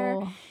everywhere.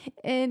 no.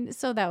 And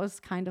so that was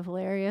kind of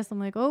hilarious. I'm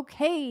like,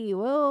 okay,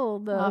 well,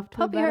 the Off to a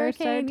puppy better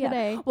start hurricane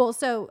today. Well,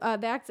 so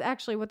that's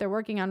actually what they're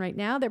working on right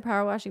now. They're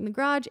power washing the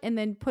garage and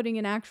then putting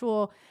an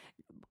actual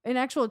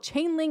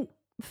chain link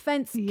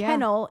fence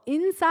kennel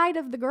inside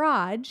of the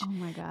garage. Oh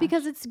my gosh.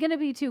 Because it's going to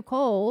be too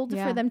cold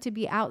Yeah. for them to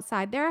be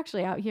outside. They're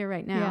actually out here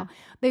right now. Yeah.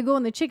 They go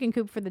in the chicken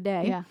coop for the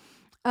day.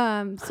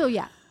 Yeah. So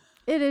yeah,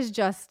 it is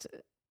just,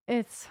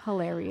 it's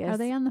hilarious. Are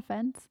they on the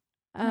fence?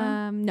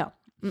 No.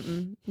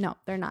 No,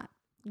 they're not.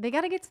 They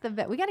got to get to the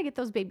vet. We got to get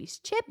those babies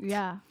chipped.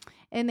 Yeah.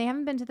 And they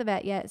haven't been to the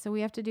vet yet. So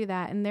we have to do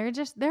that. And they're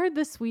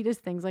the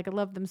sweetest things. Like I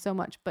love them so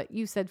much. But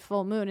you said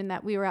full moon and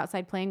that we were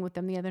outside playing with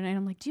them the other night.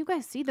 I'm like, do you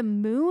guys see the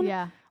moon?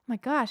 Yeah. Oh my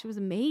gosh, it was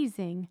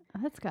amazing.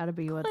 That's got to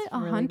be what's Like a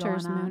really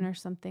hunter's going on. moon or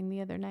something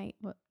the other night.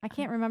 What- I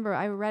can't remember.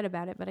 I read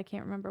about it, but I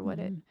can't remember what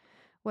Mhm.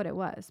 it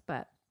was.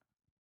 But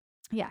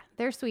yeah,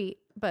 they're sweet.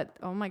 But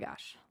oh my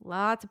gosh,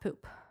 lots of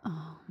poop.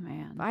 Oh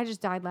man. I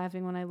just died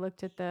laughing when I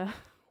looked at the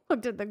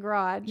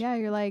garage. Yeah,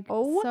 you're like,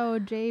 Oh so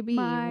JB,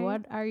 my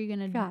what are you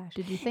gonna do? gosh.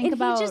 Did you think And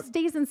about? he just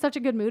stays in such a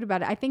good mood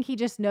about it. I think he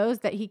just knows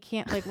that he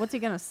can't, like, what's he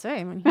gonna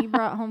say when he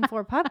brought home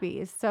 4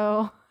 puppies?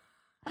 So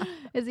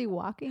Is he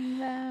walking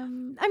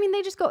them? I mean,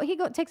 they just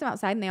takes them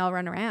outside and they all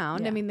run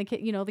around. Yeah. I mean, the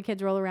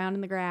kids roll around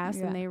in the grass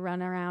Yeah. and they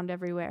run around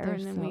everywhere. They're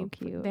and then so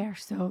cute. They're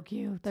so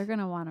cute. They're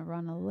gonna want to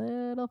run a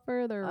little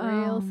further Oh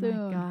real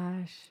soon. my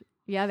gosh.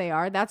 Yeah, they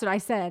are. That's what I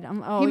said. He it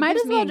might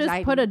gives as me well just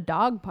anxiety. put a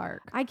dog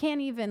park. I can't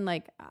even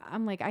I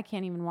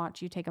can't even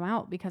watch you take them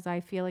out because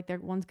I feel like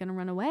one's going to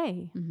run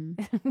away.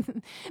 Mm-hmm.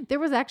 There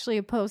was actually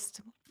a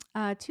post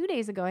 2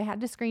 days ago. I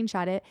had to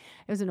screenshot it.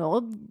 It was an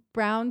old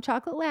brown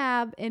chocolate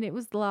lab and it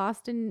was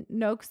lost in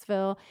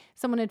Nokesville.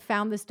 Someone had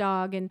found this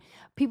dog and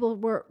people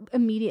were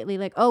immediately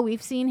like, oh,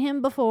 we've seen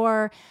him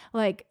before.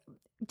 Like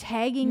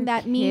tagging You're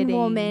that mean kidding.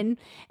 woman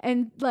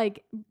and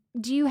like,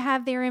 do you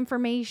have their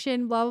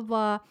information? Blah, blah,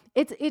 blah.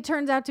 It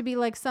turns out to be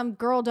like some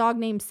girl dog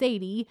named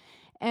Sadie.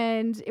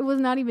 And it was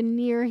not even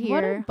near here.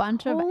 What a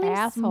bunch of Holy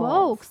assholes.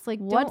 smokes. Like,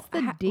 What's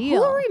the Who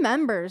deal?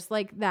 remembers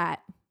like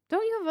that?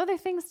 Don't you have other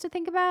things to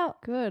think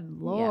about? Good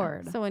Yeah.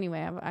 Lord. So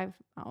anyway, I'm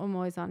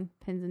always on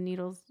pins and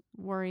needles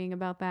worrying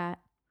about that.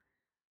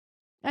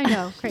 I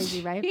know,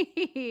 crazy, right?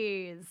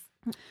 Jeez.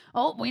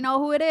 Oh, we know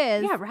who it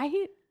is. Yeah,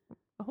 right?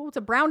 Oh, it's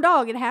a brown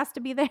dog. It has to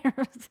be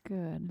theirs.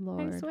 Good I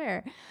Lord.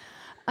 swear.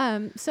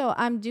 So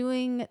I'm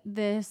doing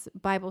this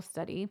Bible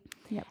study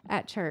Yep.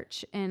 at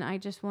church, and I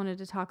just wanted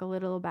to talk a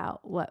little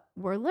about what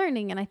we're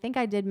learning. And I think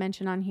I did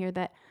mention on here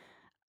that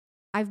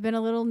I've been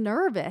a little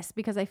nervous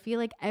because I feel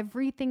like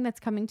everything that's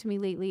coming to me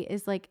lately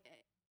is like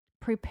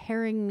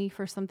preparing me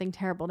for something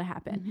terrible to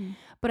happen. Mhm.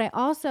 But I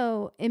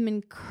also am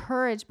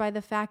encouraged by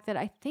the fact that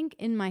I think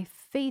in my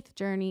faith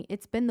journey,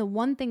 it's been the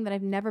one thing that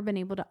I've never been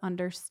able to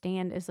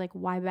understand is like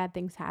why bad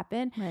things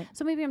happen. Right.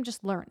 So maybe I'm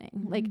just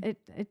learning. Like Mhm.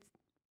 it's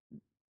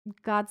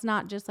God's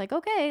not just like,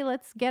 okay,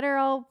 let's get her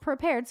all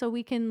prepared so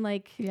we can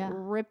like Yeah.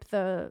 rip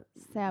the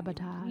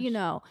Sabotage. you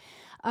know.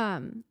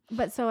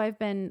 But so I've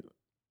been,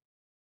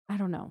 I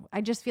don't know.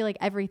 I just feel like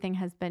everything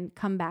has been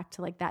come back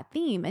to like that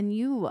theme. And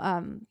you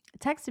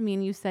texted me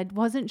and you said,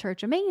 wasn't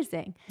church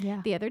amazing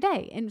Yeah. the other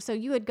day? And so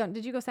you had gone,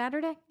 did you go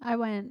Saturday? I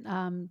went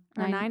Or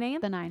 9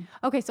 a.m.? The 9.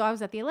 Okay, so I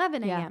was at the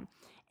 11 Yeah. a.m.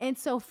 And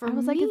so for I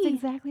was me, like, it's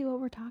exactly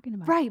what we're talking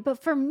about. right. But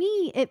for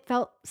me, it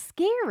felt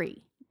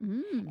scary.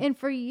 Mm. And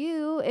for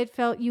you,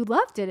 you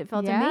loved it. It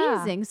felt Yeah.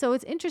 amazing. So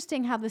it's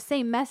interesting how the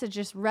same message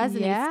just resonates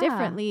Yeah.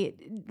 differently,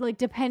 like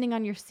depending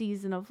on your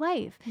season of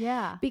life.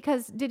 Yeah.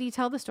 Because did he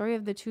tell the story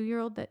of the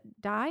 2-year-old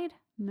that died?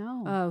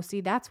 No. Oh,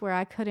 see, that's where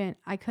I couldn't.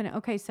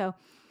 Okay, so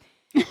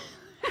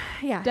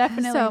yeah,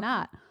 Definitely so,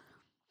 not.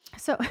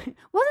 So wasn't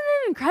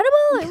it incredible?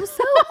 It was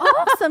so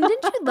awesome.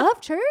 Didn't you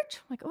love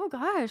church? Like, oh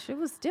gosh, it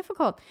was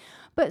difficult.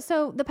 But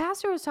so the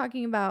pastor was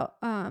talking about,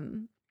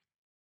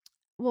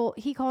 well,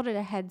 he called it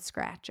a head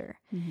scratcher.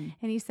 Mhm.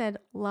 And he said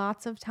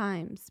lots of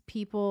times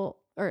people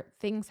or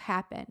things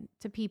happen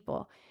to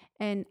people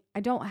and I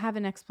don't have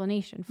an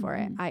explanation for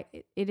Mhm.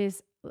 it. It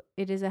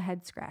is a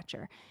head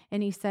scratcher.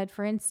 And he said,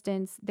 for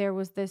instance, there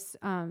was this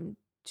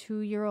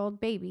 2-year-old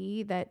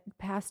baby that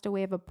passed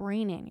away of a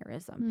brain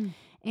aneurysm.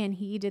 And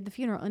he did the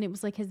funeral, and it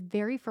was like his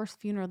very first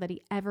funeral that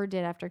he ever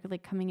did after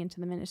like coming into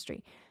the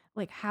ministry.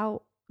 Like,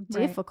 how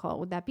difficult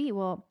would that be?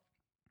 Well,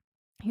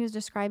 he was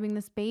describing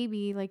this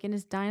baby like in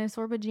his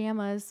dinosaur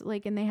pajamas,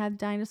 like, and they had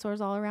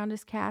dinosaurs all around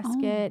his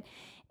casket.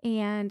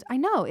 And I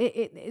know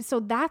so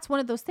that's one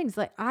of those things.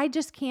 Like, I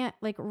just can't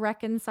like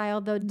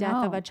reconcile the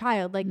death of a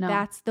child. Like,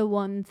 that's the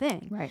one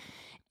thing. Right.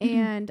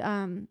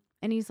 And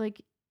he's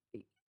like,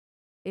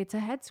 it's a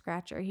head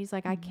scratcher. He's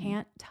like, I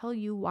can't tell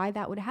you why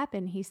that would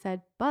happen. He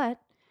said, but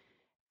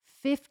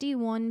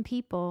 51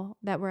 people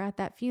that were at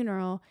that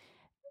funeral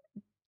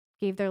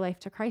gave their life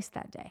to Christ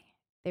that day.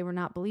 They were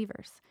not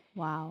believers.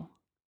 Wow.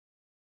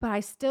 But I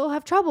still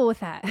have trouble with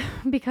that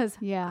because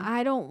Yeah.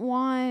 I don't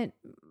want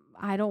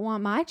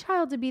my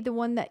child to be the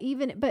one that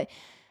but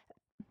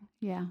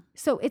Yeah.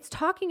 so it's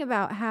talking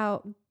about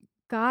how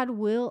God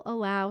will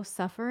allow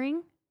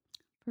suffering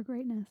For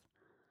greatness.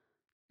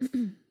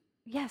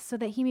 yes, so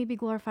that he may be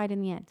glorified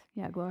in the end.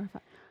 Yeah, glorify.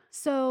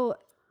 So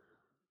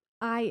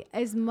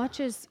as much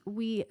as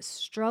we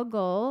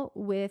struggle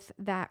with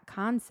that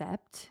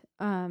concept,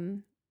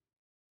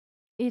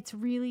 it's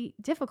really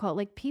difficult.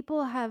 Like,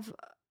 people have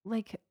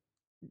like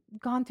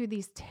gone through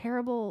these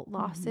terrible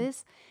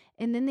losses,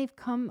 and then they've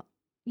come,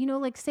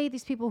 like, say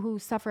these people who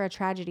suffer a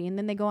tragedy, and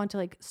then they go on to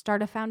like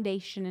start a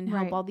foundation and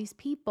help all these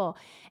people.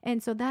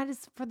 And so that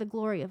is for the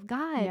glory of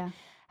God. Yeah.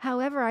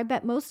 However, I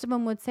bet most of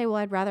them would say, well,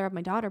 I'd rather have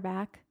my daughter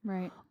back.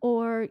 Right.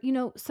 Or,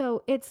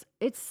 so it's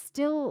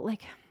still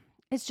like,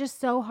 it's just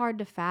so hard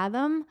to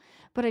fathom,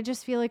 but I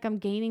just feel like I'm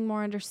gaining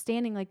more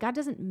understanding. Like, God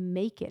doesn't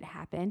make it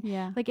happen.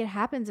 Yeah. Like, it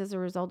happens as a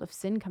result of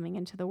sin coming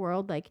into the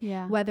world. Like,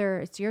 Yeah. whether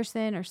it's your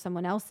sin or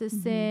someone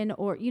else's sin,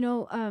 or,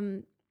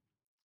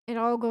 it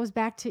all goes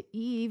back to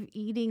Eve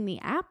eating the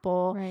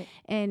apple Right.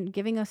 and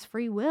giving us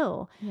free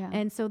will. Yeah.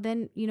 And so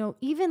then,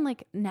 even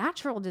like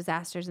natural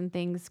disasters and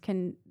things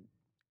can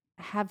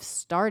have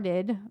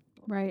started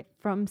Right.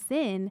 from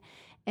sin.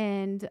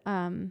 And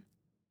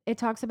it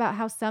talks about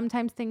how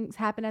sometimes things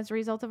happen as a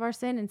result of our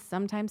sin, and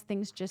sometimes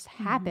things just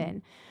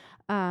happen.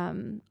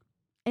 And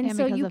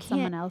so because you of can't.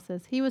 someone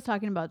else's. He was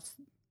talking about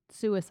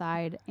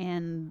suicide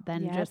and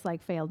then just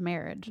like failed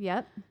marriage.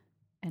 Yep.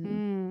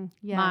 And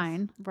Yes.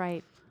 mine.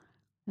 Right.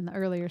 in the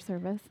earlier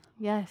service.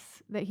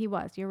 Yes, that he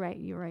was. You're right.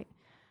 You're right.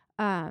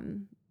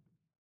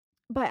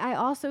 But I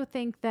also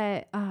think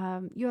that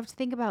you have to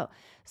think about,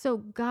 so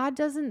God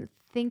doesn't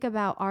think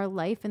about our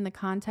life in the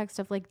context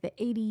of like the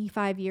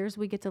 85 years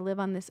we get to live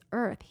on this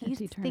earth. He's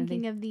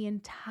thinking of the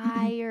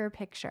entire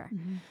picture.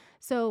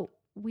 So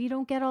we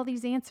don't get all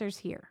these answers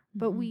here,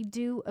 but we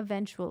do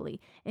eventually.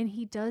 And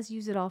he does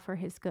use it all for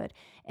his good.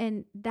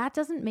 And that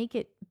doesn't make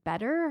it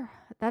better.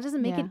 That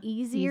doesn't make it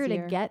easier to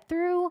get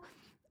through,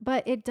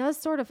 but it does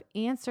sort of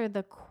answer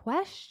the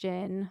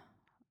question,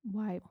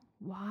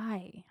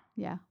 Why?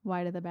 Yeah.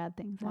 Why do the bad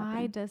things happen?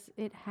 Why does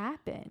it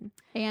happen?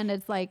 And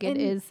it's like, it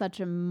is such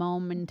a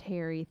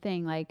momentary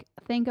thing. Like,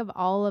 think of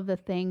all of the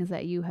things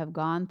that you have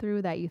gone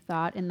through that you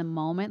thought in the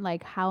moment,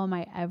 like, how am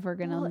I ever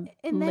going to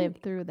live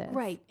through this?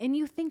 Right. And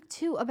you think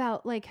too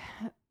about like,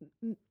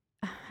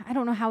 I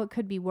don't know how it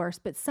could be worse,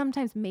 but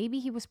sometimes maybe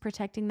he was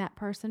protecting that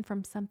person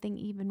from something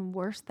even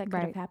worse that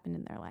could have happened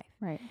in their life.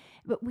 Right.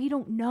 But we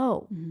don't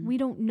know. We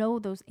don't know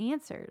those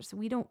answers.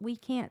 We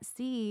can't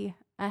see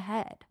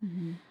ahead.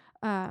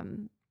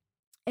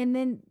 And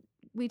then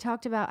we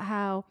talked about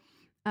how,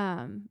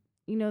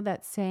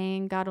 that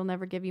saying, God will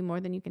never give you more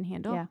than you can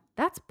handle. Yeah.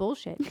 That's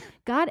bullshit.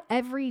 God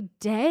every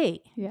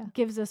day Yeah.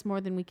 gives us more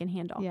than we can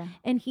handle. Yeah.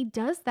 And he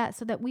does that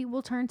so that we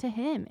will turn to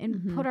him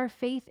and put our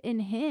faith in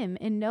him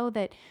and know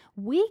that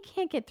we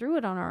can't get through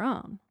it on our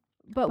own.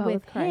 But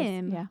with Christ,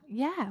 him,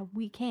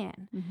 we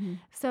can.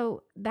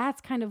 So that's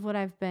kind of what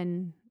I've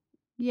been.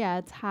 Yeah,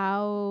 it's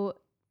how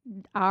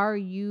are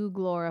you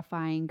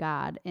glorifying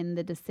God in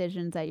the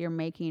decisions that you're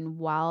making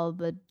while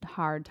the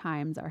hard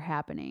times are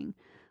happening?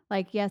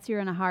 Like, yes, you're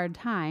in a hard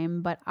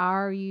time, but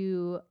are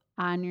you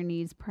on your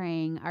knees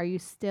praying? Are you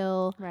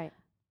still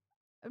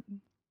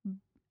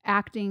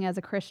acting as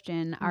a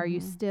Christian? Are you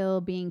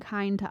still being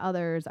kind to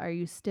others? Are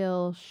you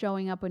still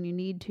showing up when you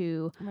need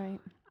to? Right.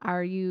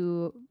 Are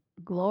you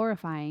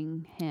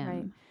glorifying him?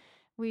 Right.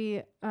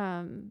 We,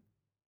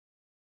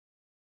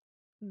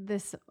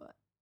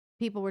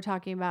 people were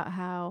talking about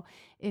how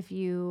if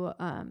you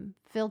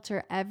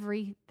filter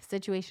every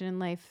situation in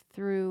life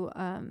through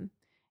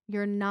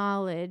your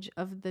knowledge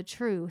of the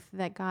truth,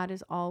 that God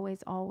is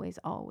always, always,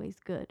 always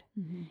good.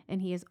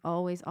 And he is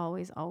always,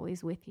 always,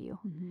 always with you.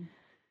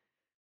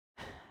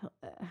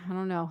 I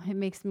don't know. It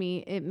makes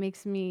me, I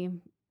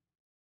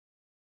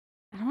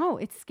don't know.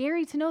 It's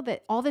scary to know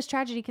that all this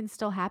tragedy can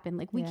still happen.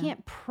 Like, we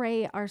can't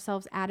pray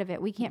ourselves out of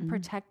it. We can't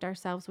protect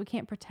ourselves. We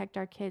can't protect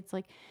our kids.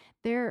 Like,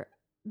 their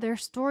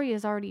story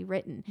is already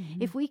written.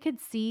 If we could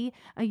see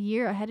a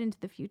year ahead into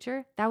the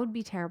future, that would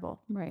be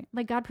terrible. Right.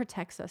 Like, God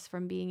protects us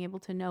from being able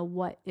to know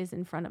what is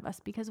in front of us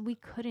because we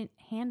couldn't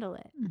handle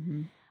it.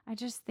 I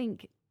just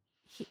think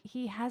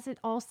he has it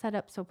all set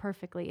up so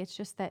perfectly. It's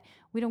just that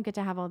we don't get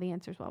to have all the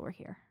answers while we're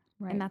here.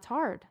 Right. And that's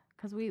hard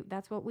because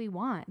that's what we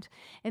want.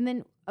 And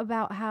then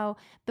about how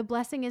the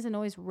blessing isn't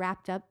always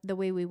wrapped up the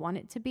way we want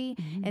it to be.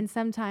 Mhm. And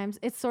sometimes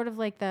it's sort of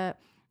like the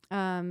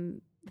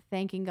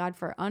thanking God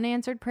for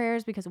unanswered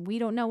prayers because we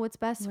don't know what's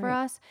best for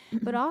Right. us.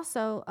 But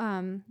also,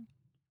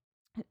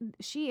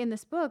 she in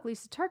this book,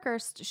 Lisa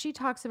Turkhurst, she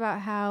talks about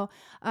how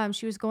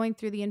she was going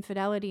through the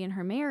infidelity in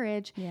her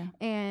marriage. Yeah.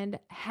 And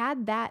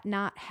had that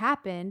not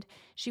happened,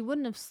 she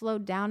wouldn't have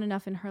slowed down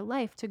enough in her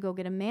life to go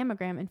get a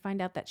mammogram and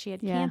find out that she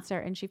had Yeah. cancer.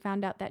 And she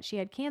found out that she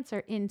had cancer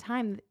in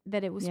time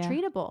that it was Yeah.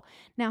 treatable.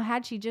 Now,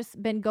 had she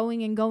just been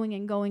going and going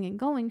and going and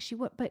going, she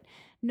would, but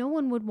no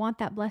one would want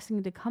that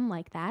blessing to come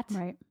like that,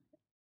 Right.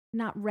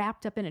 not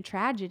wrapped up in a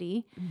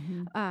tragedy.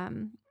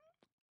 Mhm.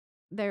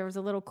 There was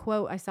a little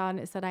quote I saw and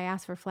it said, I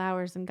asked for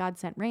flowers and God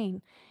sent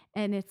rain.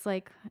 And it's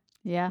like,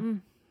 Yeah.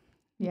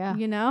 Yeah.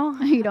 you know,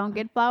 You don't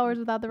get flowers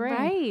without the rain.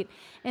 right.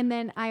 And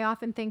then I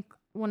often think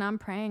when I'm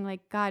praying,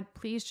 like, God,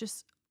 please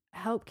just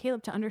help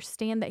Caleb to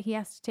understand that he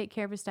has to take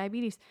care of his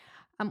diabetes.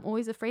 I'm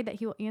always afraid that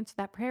he will answer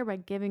that prayer by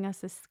giving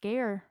us a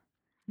scare.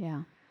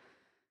 Yeah.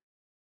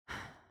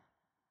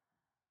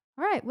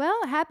 All right.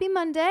 Well, happy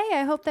Monday.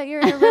 I hope that you're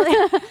in a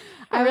really,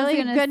 I a was really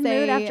gonna good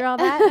mood say- after all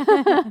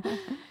that.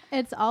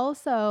 It's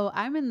also,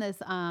 I'm in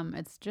this,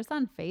 it's just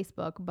on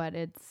Facebook, but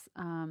it's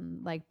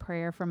like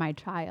prayer for my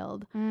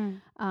child.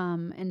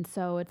 And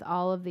so it's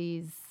all of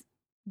these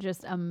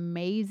just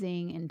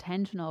amazing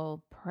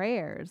intentional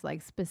prayers,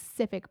 like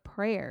specific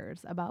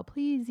prayers about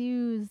please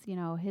use,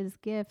 his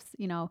gifts,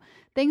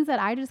 things that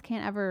I just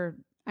can't ever,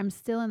 I'm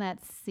still in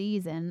that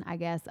season, I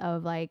guess,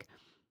 of like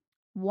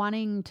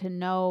wanting to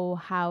know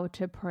how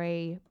to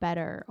pray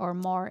better or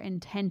more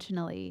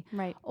intentionally,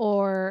 Right.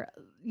 or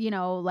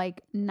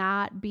like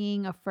not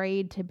being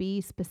afraid to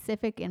be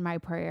specific in my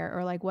prayer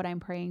or like what I'm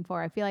praying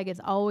for. I feel like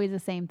it's always the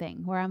same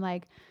thing where I'm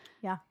like,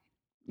 Yeah.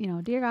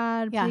 Dear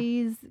God, Yeah.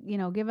 please,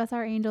 give us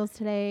our angels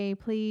today.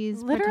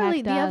 Please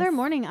Literally protect the other us.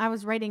 morning I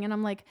was writing and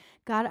I'm like,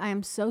 God, I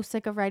am so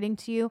sick of writing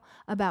to you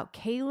about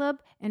Caleb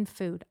and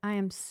food. I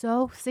am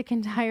so sick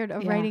and tired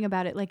of Yeah. writing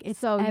about it. Like it's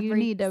So every you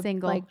need to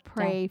single like day.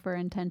 pray for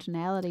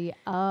intentionality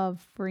of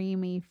free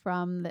me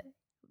from the,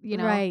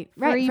 right.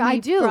 free I me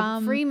do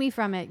from- free me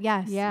from it.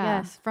 Yes. Yeah.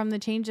 Yes. From the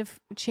chains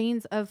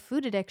of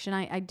food addiction.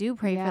 I do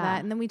pray for Yeah.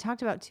 that. And then we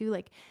talked about too,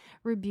 like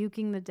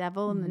rebuking the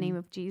devil in the name Mhm.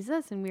 of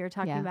Jesus. And we were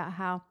talking Yeah. about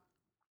how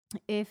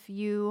if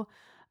you,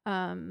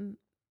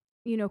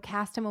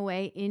 cast him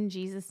away in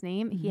Jesus'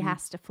 name, he Mhm.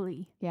 has to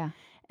flee. Yeah.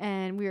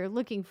 And we were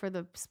looking for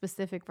the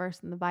specific verse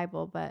in the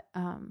Bible, but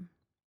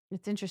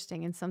it's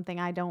interesting and something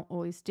I don't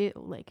always do.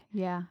 Like,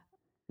 Yeah.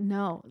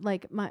 no,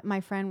 like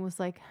my friend was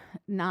like,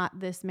 not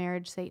this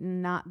marriage,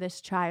 Satan, not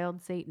this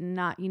child, Satan,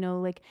 not,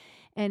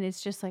 and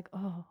it's just like,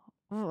 oh,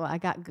 I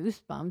got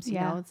goosebumps,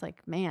 Yeah. it's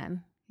like,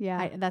 man,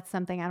 Yeah. that's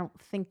something I don't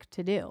think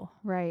to do.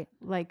 Right.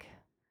 Like,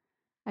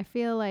 I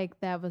feel like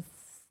that was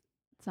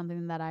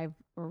something that I've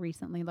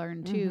recently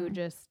learned too, Mhm.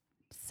 just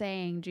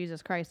saying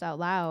Jesus Christ out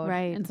loud.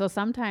 Right. And so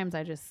sometimes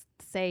I just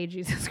say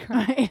Jesus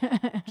Christ.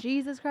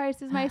 Jesus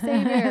Christ is my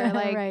savior.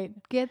 Like,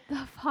 right. get the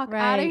fuck out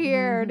Right. of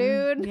here, Mhm.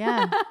 dude.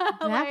 Yeah,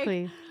 Like,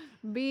 exactly.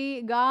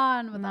 be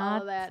gone with all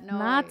Not- of that noise.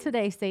 Not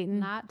today, Satan.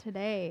 Not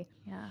today.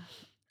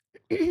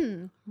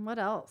 Yeah. What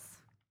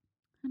else?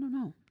 I don't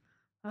know.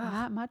 Ugh,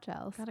 Not much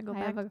else. gotta go I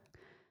have back. a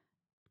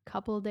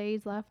couple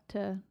days left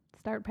to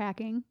start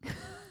packing.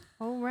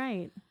 Oh,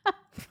 right.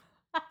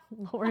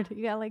 Lord,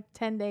 you got like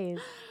 10 days.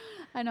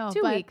 I know.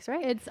 2 but weeks,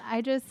 right?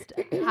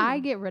 I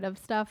get rid of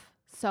stuff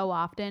so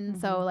often.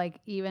 So Mhm.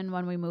 like even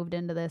when we moved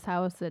into this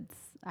house,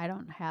 I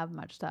don't have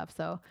much stuff.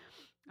 So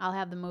I'll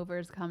have the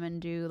movers come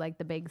and do like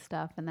the big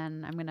stuff, and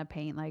then I'm gonna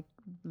paint like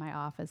my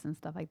office and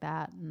stuff like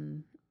that,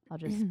 and I'll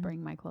just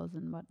bring my clothes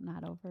and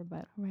whatnot over.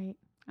 But Right.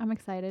 I'm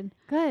excited.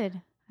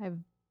 Good. I've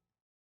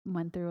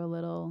went through a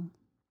little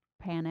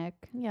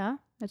panic. Yeah.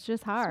 It's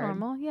just It's hard.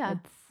 normal. Yeah.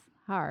 It's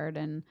hard,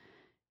 and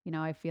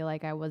I feel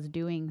like I was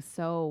doing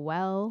so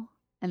well,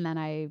 and then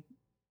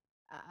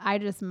I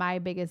just, my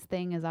biggest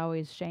thing is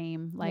always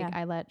shame. Like Yeah.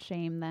 I let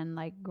shame then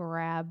like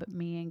grab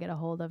me and get a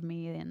hold of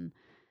me, and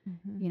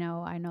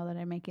Mhm. I know that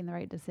I'm making the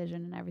right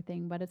decision and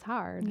everything, but it's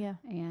hard. Yeah.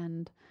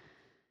 And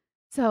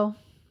so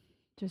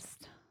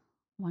just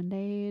one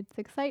day it's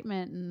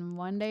excitement and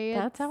one day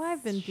That's it's how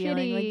I've been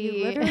feeling. Like you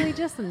shitty. literally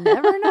just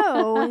never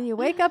know when you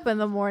wake up in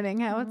the morning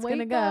how it's going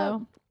to Wake go.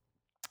 up.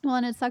 Well,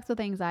 and it sucks with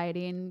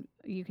anxiety, and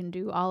you can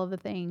do all of the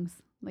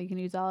things. Like you can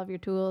use all of your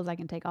tools. I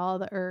can take all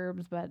the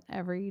herbs, but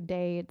every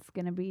day it's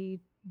going to be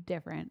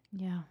different.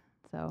 Yeah.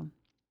 So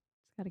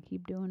just got to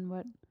keep doing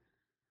what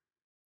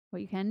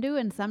you can do.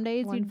 And some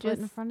days One you foot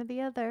just, in front of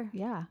the other.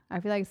 yeah, I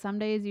feel like some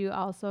days you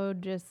also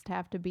just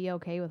have to be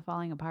okay with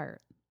falling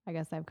apart. I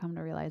guess I've come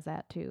to realize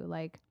that too.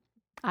 Like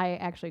I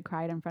actually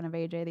cried in front of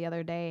AJ the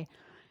other day,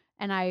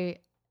 and I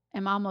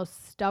am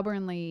almost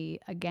stubbornly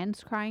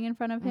against crying in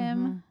front of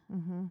him,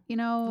 Mm-hmm.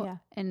 Yeah.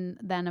 And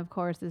then of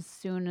course, as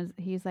soon as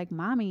he's like,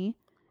 "Mommy,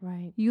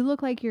 Right. you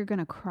look like you're going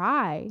to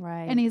cry."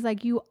 Right. And he's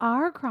like, "You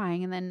are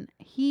crying." And then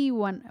he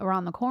went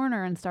around the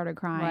corner and started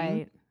crying.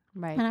 Right.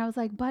 Right. And I was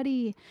like,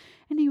 buddy.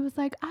 And he was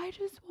like, I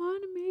just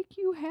want to make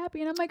you happy.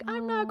 And I'm like,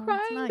 I'm not Oh, it's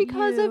crying not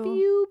because of you.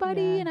 you,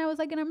 buddy. Yeah. And I was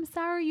like, and I'm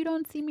sorry you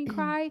don't see me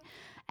cry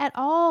at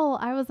all.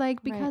 I was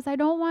like, because I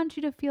don't want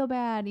you to feel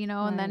bad, you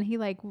know. And then Right. he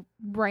like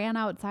ran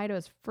outside. It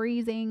was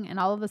freezing. And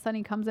all of a sudden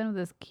he comes in with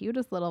this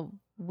cutest little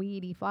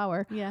weedy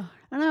flower. Yeah.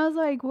 And I was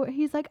like,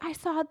 he's like, I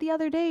saw it the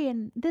other day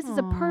and this is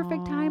a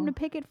perfect time to Aw.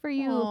 pick it for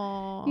you.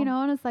 Aw. You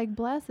know, and it's like,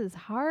 bless his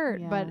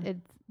heart. But Yeah.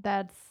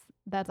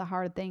 that's a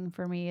hard thing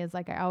for me, is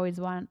like, I always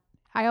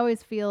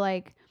feel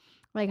like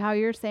how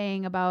you're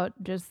saying about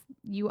just,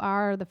 you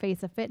are the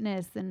face of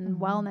fitness and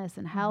wellness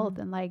and health.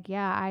 And like,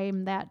 yeah,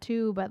 I'm that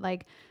too. But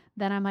like,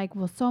 then I'm like,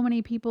 well, so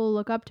many people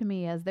look up to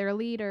me as their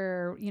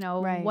leader, you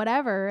know, Right.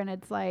 whatever. And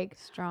it's like,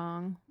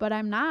 Strong. but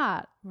I'm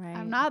not. Right.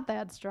 I'm not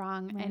that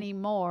strong Right.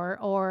 anymore.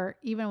 Or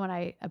even when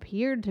I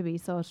appeared to be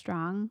so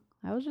strong,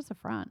 I was just a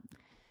front.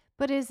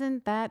 But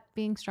isn't that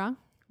being strong?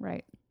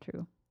 Right.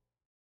 True.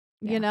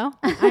 You know?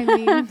 I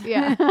mean,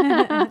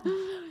 Yeah.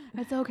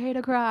 It's okay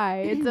to cry.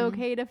 It's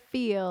okay to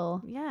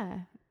feel. Yeah,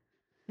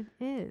 it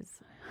is.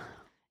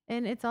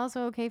 And it's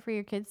also okay for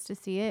your kids to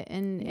see it.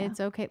 And Yeah. it's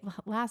okay.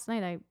 Last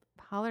night I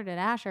hollered at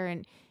Asher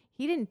and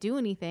he didn't do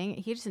anything.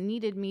 He just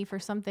needed me for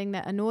something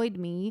that annoyed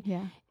me.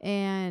 Yeah.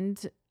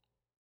 And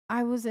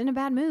I was in a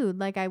bad mood.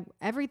 Like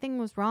everything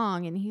was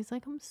wrong. And he's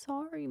like, I'm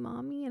sorry,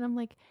 mommy. And I'm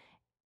like,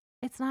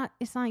 it's not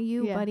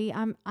you, Yeah. buddy.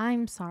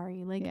 I'm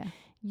sorry. Like, Yeah.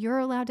 you're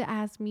allowed to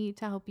ask me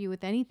to help you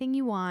with anything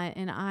you want.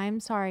 And I'm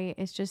sorry.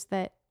 It's just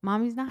that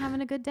mommy's not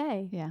having a good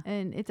day. Yeah.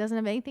 And it doesn't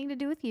have anything to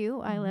do with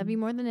you. I love you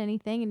more than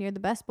anything. And you're the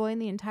best boy in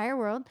the entire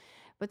world.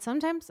 But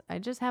sometimes I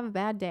just have a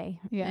bad day.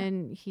 Yeah.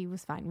 And he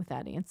was fine with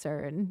that answer.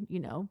 And, you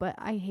know, but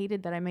I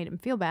hated that I made him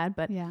feel bad.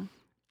 But Yeah.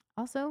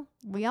 also,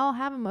 we all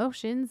have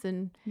emotions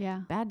and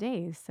Yeah. bad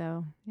days.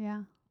 So,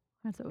 Yeah.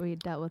 That's what we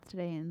dealt with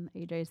today in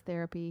AJ's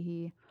therapy.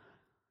 He,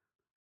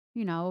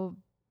 you know,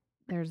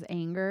 there's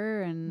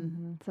anger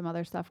and some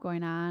other stuff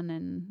going on.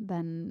 And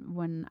then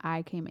when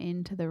I came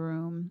into the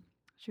room,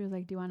 she was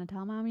like, do you want to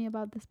tell mommy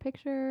about this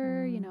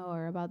picture? You know,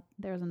 or about,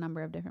 there's a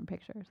number of different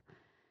pictures.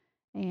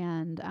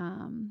 And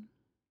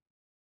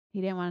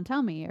he didn't want to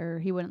tell me, or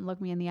he wouldn't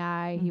look me in the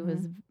eye. He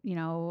was, you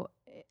know,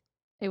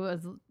 it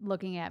was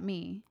looking at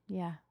me.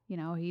 yeah. You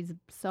know, he's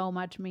so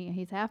much me.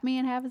 He's half me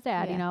and half his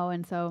dad, Yeah. you know.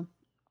 And so,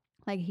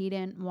 like, he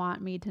didn't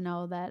want me to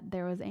know that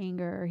there was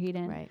anger, or he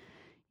didn't, Right.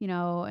 you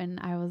know. And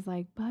I was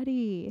like,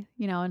 buddy,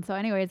 you know. And so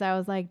anyways, I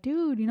was like,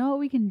 dude, you know what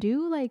we can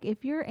do? Like,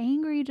 if you're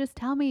angry, just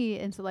tell me.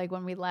 And so like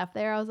when we left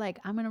there, I was like,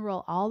 I'm going to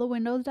roll all the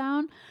windows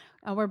down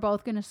and we're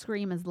both going to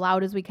scream as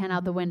loud as we can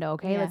out the window.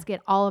 Okay. Yeah. Let's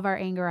get all of our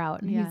anger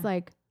out. And Yeah. he's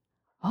like,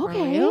 For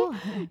okay. real?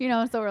 You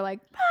know, so we're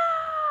like,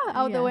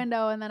 out the Yeah.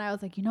 window. And then I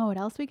was like, you know what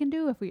else we can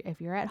do? If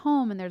you're at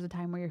home and there's a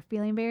time where you're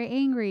feeling very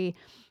angry,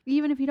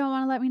 even if you don't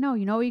want to let me know,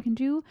 you know what you can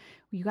do?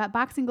 You got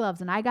boxing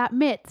gloves and I got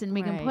mitts and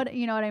we can Right. put it,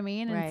 you know what I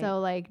mean? And Right. so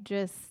like,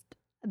 just,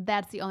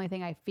 that's the only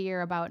thing I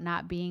fear about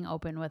not being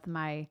open with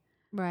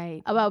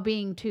Right. about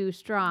being too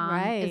strong,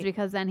 is Right.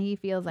 because then he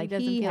feels like he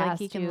doesn't he feel has like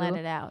he can to. let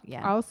it out.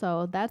 Yeah.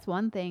 Also, that's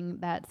one thing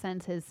that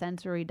since his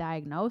sensory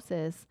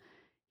diagnosis,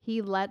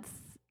 he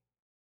lets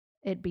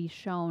it be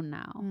shown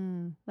now.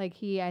 Mm, Like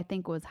he, I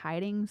think, was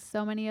hiding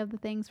so many of the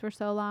things for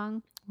so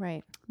long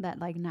right. that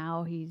like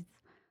now he's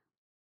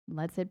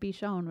lets it be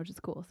shown, which is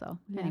cool. So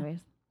Yeah. anyways,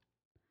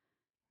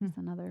 Hmm. it's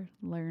another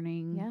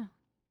learning Yeah.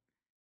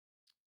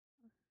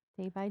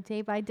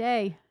 Day by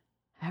day.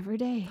 every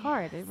day. It's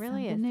hard. It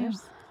really is. Something new.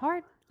 There's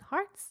hard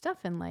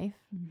stuff in life.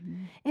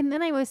 Mhm. And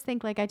then I always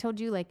think, like I told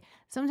you, like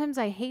sometimes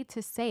I hate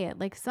to say it,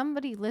 like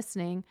somebody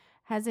listening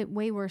has it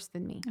way worse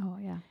than me. Oh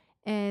yeah.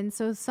 And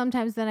so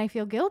sometimes then I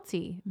feel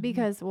guilty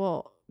because,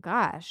 well,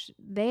 gosh,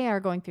 they are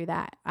going through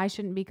that. I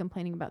shouldn't be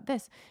complaining about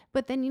this.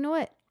 But then you know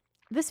what?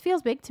 This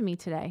feels big to me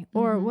today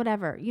or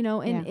whatever, you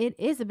know, and it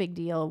is a big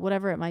deal,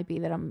 whatever it might be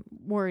that I'm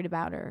worried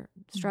about or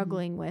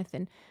struggling with.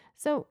 And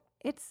so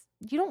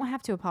you don't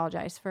have to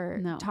apologize for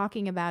No.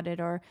 talking about it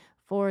or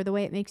for the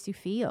way it makes you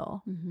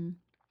feel. Mm-hmm.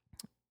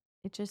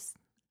 It just,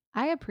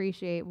 I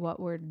appreciate what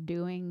we're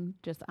doing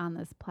just on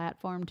this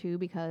platform too,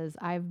 because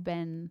I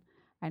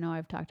know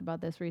I've talked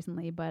about this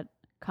recently, but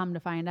come to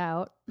find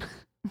out,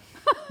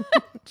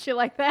 shit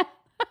like that.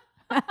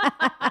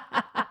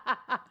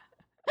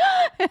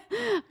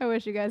 I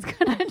wish you guys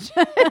could have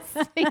just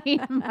seen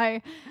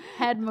my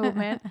head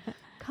movement.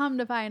 Come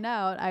to find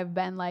out, I've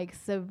been like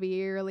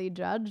severely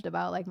judged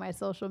about like my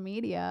social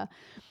media,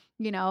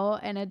 you know,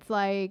 and it's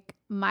like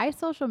my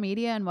social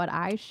media and what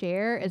I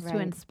share is to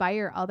Right.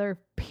 inspire other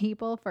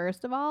people,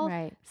 first of all.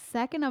 right.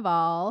 Second of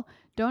all,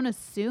 don't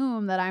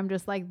assume that I'm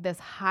just like this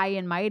high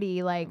and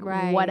mighty, like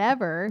Right.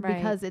 whatever, Right.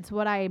 because it's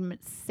what I'm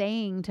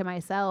saying to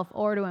myself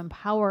or to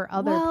empower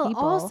other people.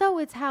 Also,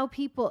 it's how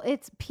people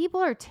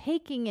are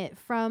taking it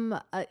from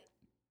a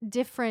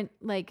different,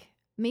 like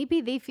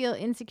maybe they feel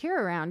insecure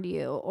around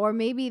you or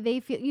maybe they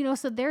feel, you know,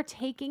 so they're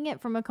taking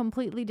it from a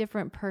completely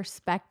different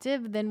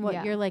perspective than what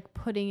Yeah. you're like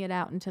putting it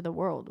out into the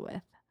world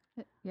with.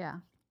 Yeah.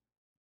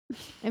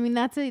 I mean,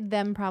 that's a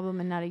them problem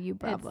and not a you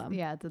problem.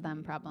 It's a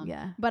them problem.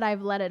 Yeah. But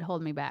I've let it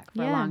hold me back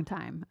for a Yeah. long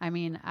time. I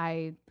mean,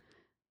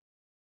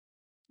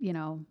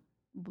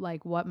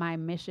 like what my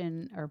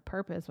mission or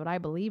purpose, what I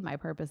believe my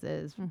purpose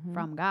is Mhm.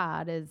 from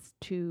God is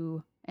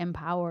to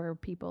empower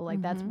people.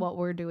 Like that's Mhm. what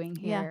we're doing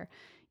Yeah. here.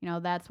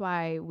 That's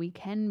why we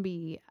can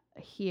be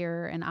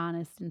here and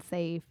honest and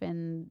safe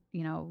and,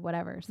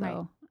 whatever. So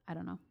Right. I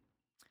don't know.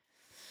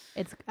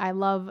 I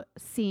love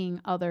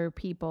seeing other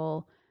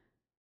people.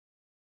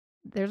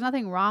 There's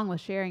nothing wrong with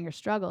sharing your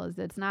struggles.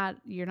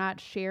 You're not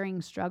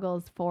sharing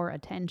struggles for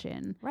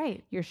attention.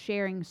 Right. You're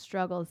sharing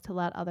struggles to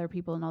let other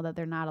people know that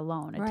they're not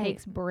alone. It Right.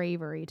 takes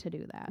bravery to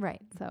do that.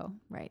 Right. So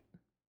Right.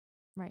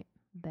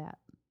 that.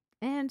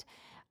 And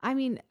I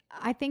mean,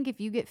 I think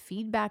if you get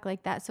feedback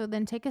like that, so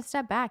then take a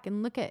step back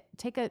and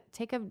take a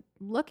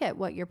look at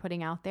what you're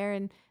putting out there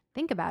and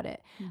think about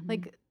it. Mhm.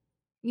 Like,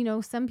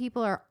 some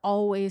people are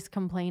always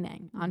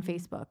complaining on Mhm.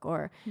 Facebook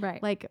or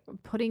Right. like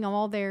putting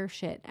all their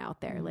shit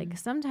out there. Like Mhm.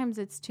 sometimes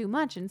it's too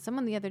much. And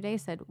someone the other day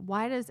said,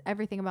 "Why does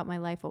everything about my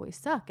life always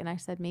suck?" And I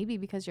said, maybe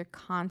because you're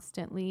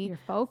constantly You're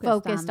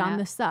focused on that.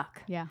 the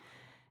suck. Yeah.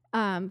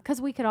 'Cause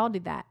we could all do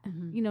that.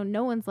 Mhm.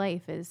 No one's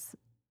life is,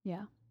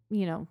 Yeah.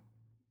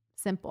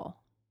 simple.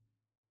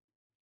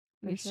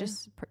 For It's sure.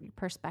 just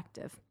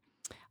perspective.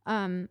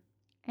 Um,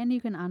 And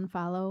you can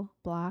unfollow,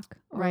 block,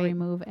 or Right.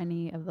 remove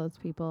any of those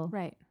people.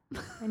 right.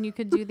 And you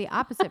could do the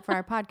opposite for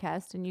our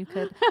podcast, and you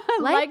could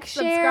Like,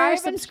 share,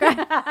 subscribe,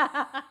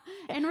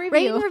 and rate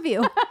review. and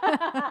review.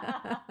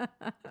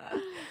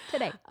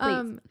 Today,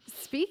 please.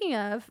 Speaking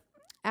of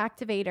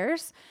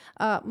activators,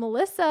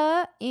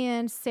 Melissa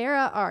and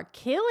Sarah are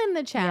killing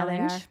the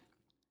challenge. are.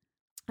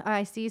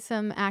 I see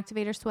some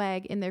activator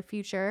swag in their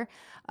future.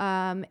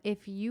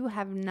 If you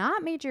have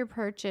not made your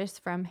purchase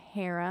from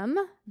Harem,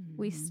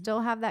 we Mhm.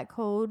 still have that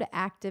code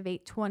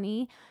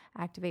Activate20,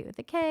 activate with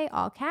a K,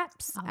 all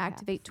caps, All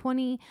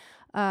Activate20.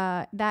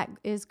 That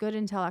is good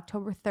until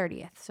October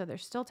 30th. So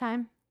there's still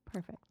time.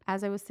 Perfect.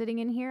 As I was sitting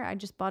in here, I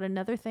just bought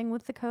another thing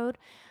with the code.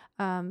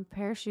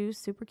 Pair of shoes,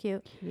 super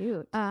cute.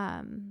 Cute.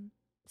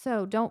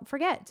 So don't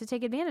forget to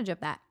take advantage of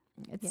that.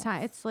 It's Yes.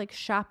 time. It's like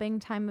shopping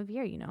time of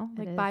year,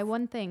 like buy is.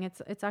 one thing.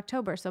 It's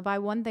October. So buy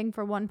one thing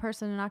for one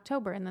person in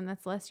October. And then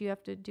that's less you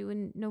have to do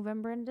in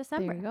November and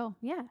December. There you go.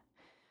 Yeah.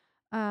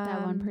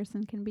 That one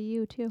person can be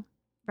you too.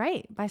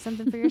 Right. Buy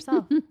something for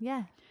yourself.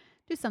 Yeah.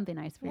 Do something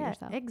nice for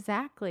yourself.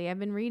 Exactly. I've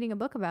been reading a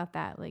book about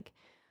that. Like,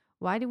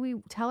 why do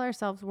we tell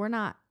ourselves we're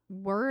not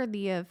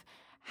worthy of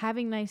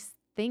having nice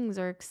things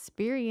or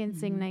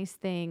experiencing Mhm. nice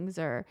things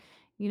or,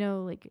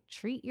 like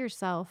treat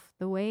yourself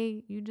the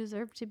way you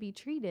deserve to be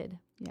treated.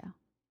 Yeah.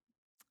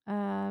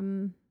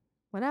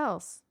 What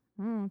else?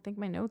 I think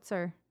my notes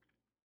are,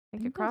 I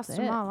think could cross that's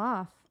them it. all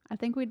off. I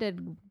think we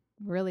did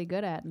really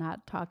good at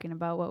not talking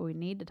about what we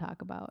need to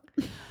talk about.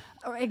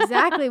 Oh,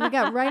 exactly. We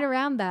got right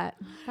around that.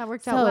 That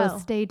worked out So well.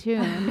 stay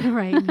tuned.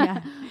 Right.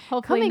 Yeah.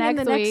 Hopefully Coming in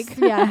next the week.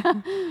 next-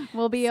 yeah.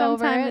 We'll be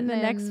over Sometime it in the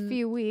next and-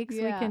 few weeks,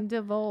 yeah. we can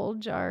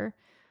divulge our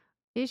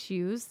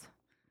issues.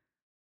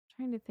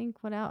 Trying to think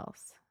what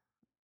else.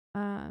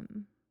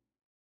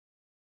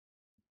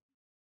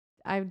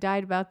 I've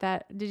died about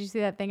that. Did you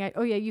see that thing?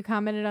 Oh yeah, you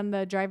commented on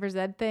the driver's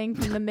ed thing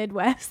from the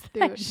Midwest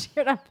that I Dude.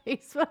 shared on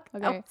Facebook.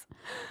 That Okay. was-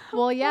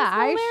 Well, yeah,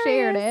 That's I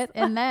shared hilarious. it.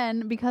 And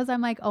then because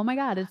I'm like, oh my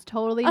God, it's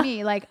totally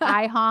me. Like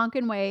I honk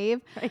and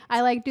wave. Right.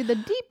 I like do the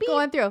deep beep.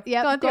 Going through.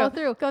 Yep, Going go through.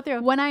 through. Go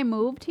through. When I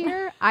moved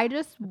here, I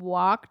just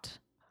walked.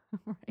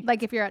 Right.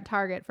 Like if you're at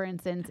Target, for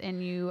instance,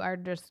 and you are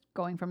just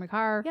going from your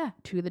car Yeah.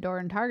 to the door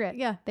in Target,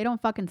 Yeah. they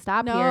don't fucking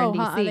stop No, here in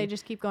DC. they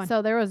just keep going.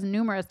 So there was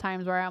numerous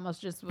times where I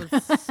almost just was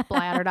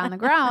splattered on the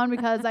ground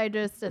because I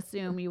just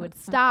assume you would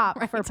stop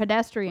for Right.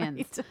 pedestrians.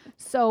 Right.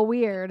 So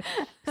weird.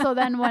 So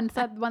then when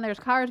there's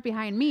cars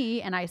behind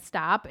me and I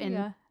stop and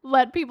Yeah.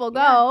 let people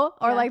go,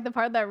 Yeah. or Yeah. like the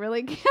part that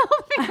really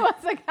killed me was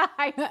the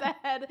guy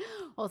said,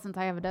 well, since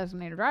I have a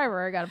designated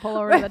driver, I got to pull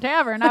over to the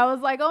tavern. I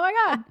was like, oh my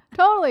God,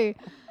 totally.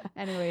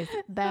 Anyways,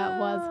 that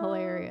was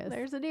hilarious.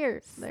 There's a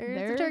deer.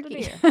 There's a the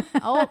turkey. deer.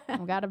 Oh,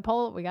 we gotta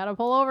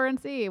pull over and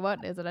see.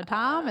 What is it, a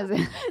tom? Is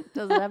it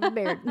Does it have a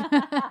beard?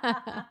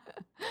 Gotta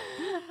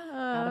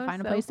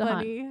find a place to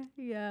hunt.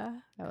 Yeah.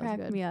 That was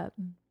Cracked good. me up.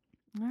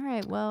 All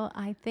right. Well,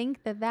 I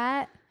think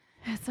that's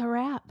It's a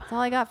wrap. all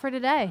I got for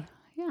today.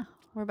 Yeah,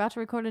 We're about to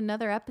record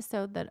another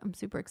episode that I'm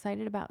super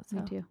excited about. So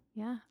me too.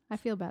 yeah, I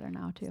feel better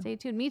now too. stay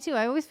tuned. Me too.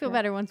 I always feel Yeah.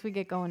 better once we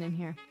get going in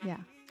here. Yeah.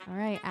 All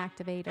right,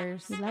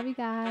 activators. We love you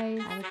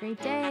guys. Have a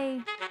great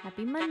day.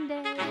 Happy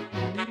Monday.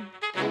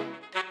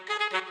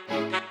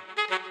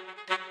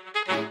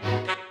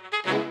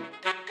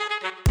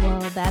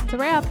 Well, that's a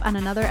wrap on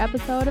another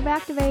episode of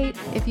Activate.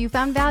 If you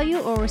found value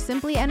or were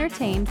simply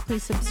entertained,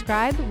 please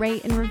subscribe,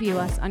 rate, and review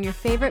us on your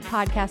favorite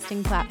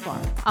podcasting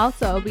platform.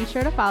 Also, be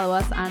sure to follow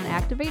us on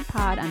Activate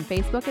Pod on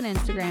Facebook and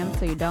Instagram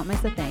so you don't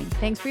miss a thing.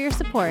 Thanks for your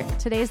support.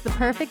 Today is the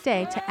perfect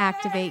day to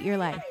activate your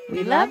life.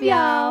 We love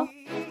y'all.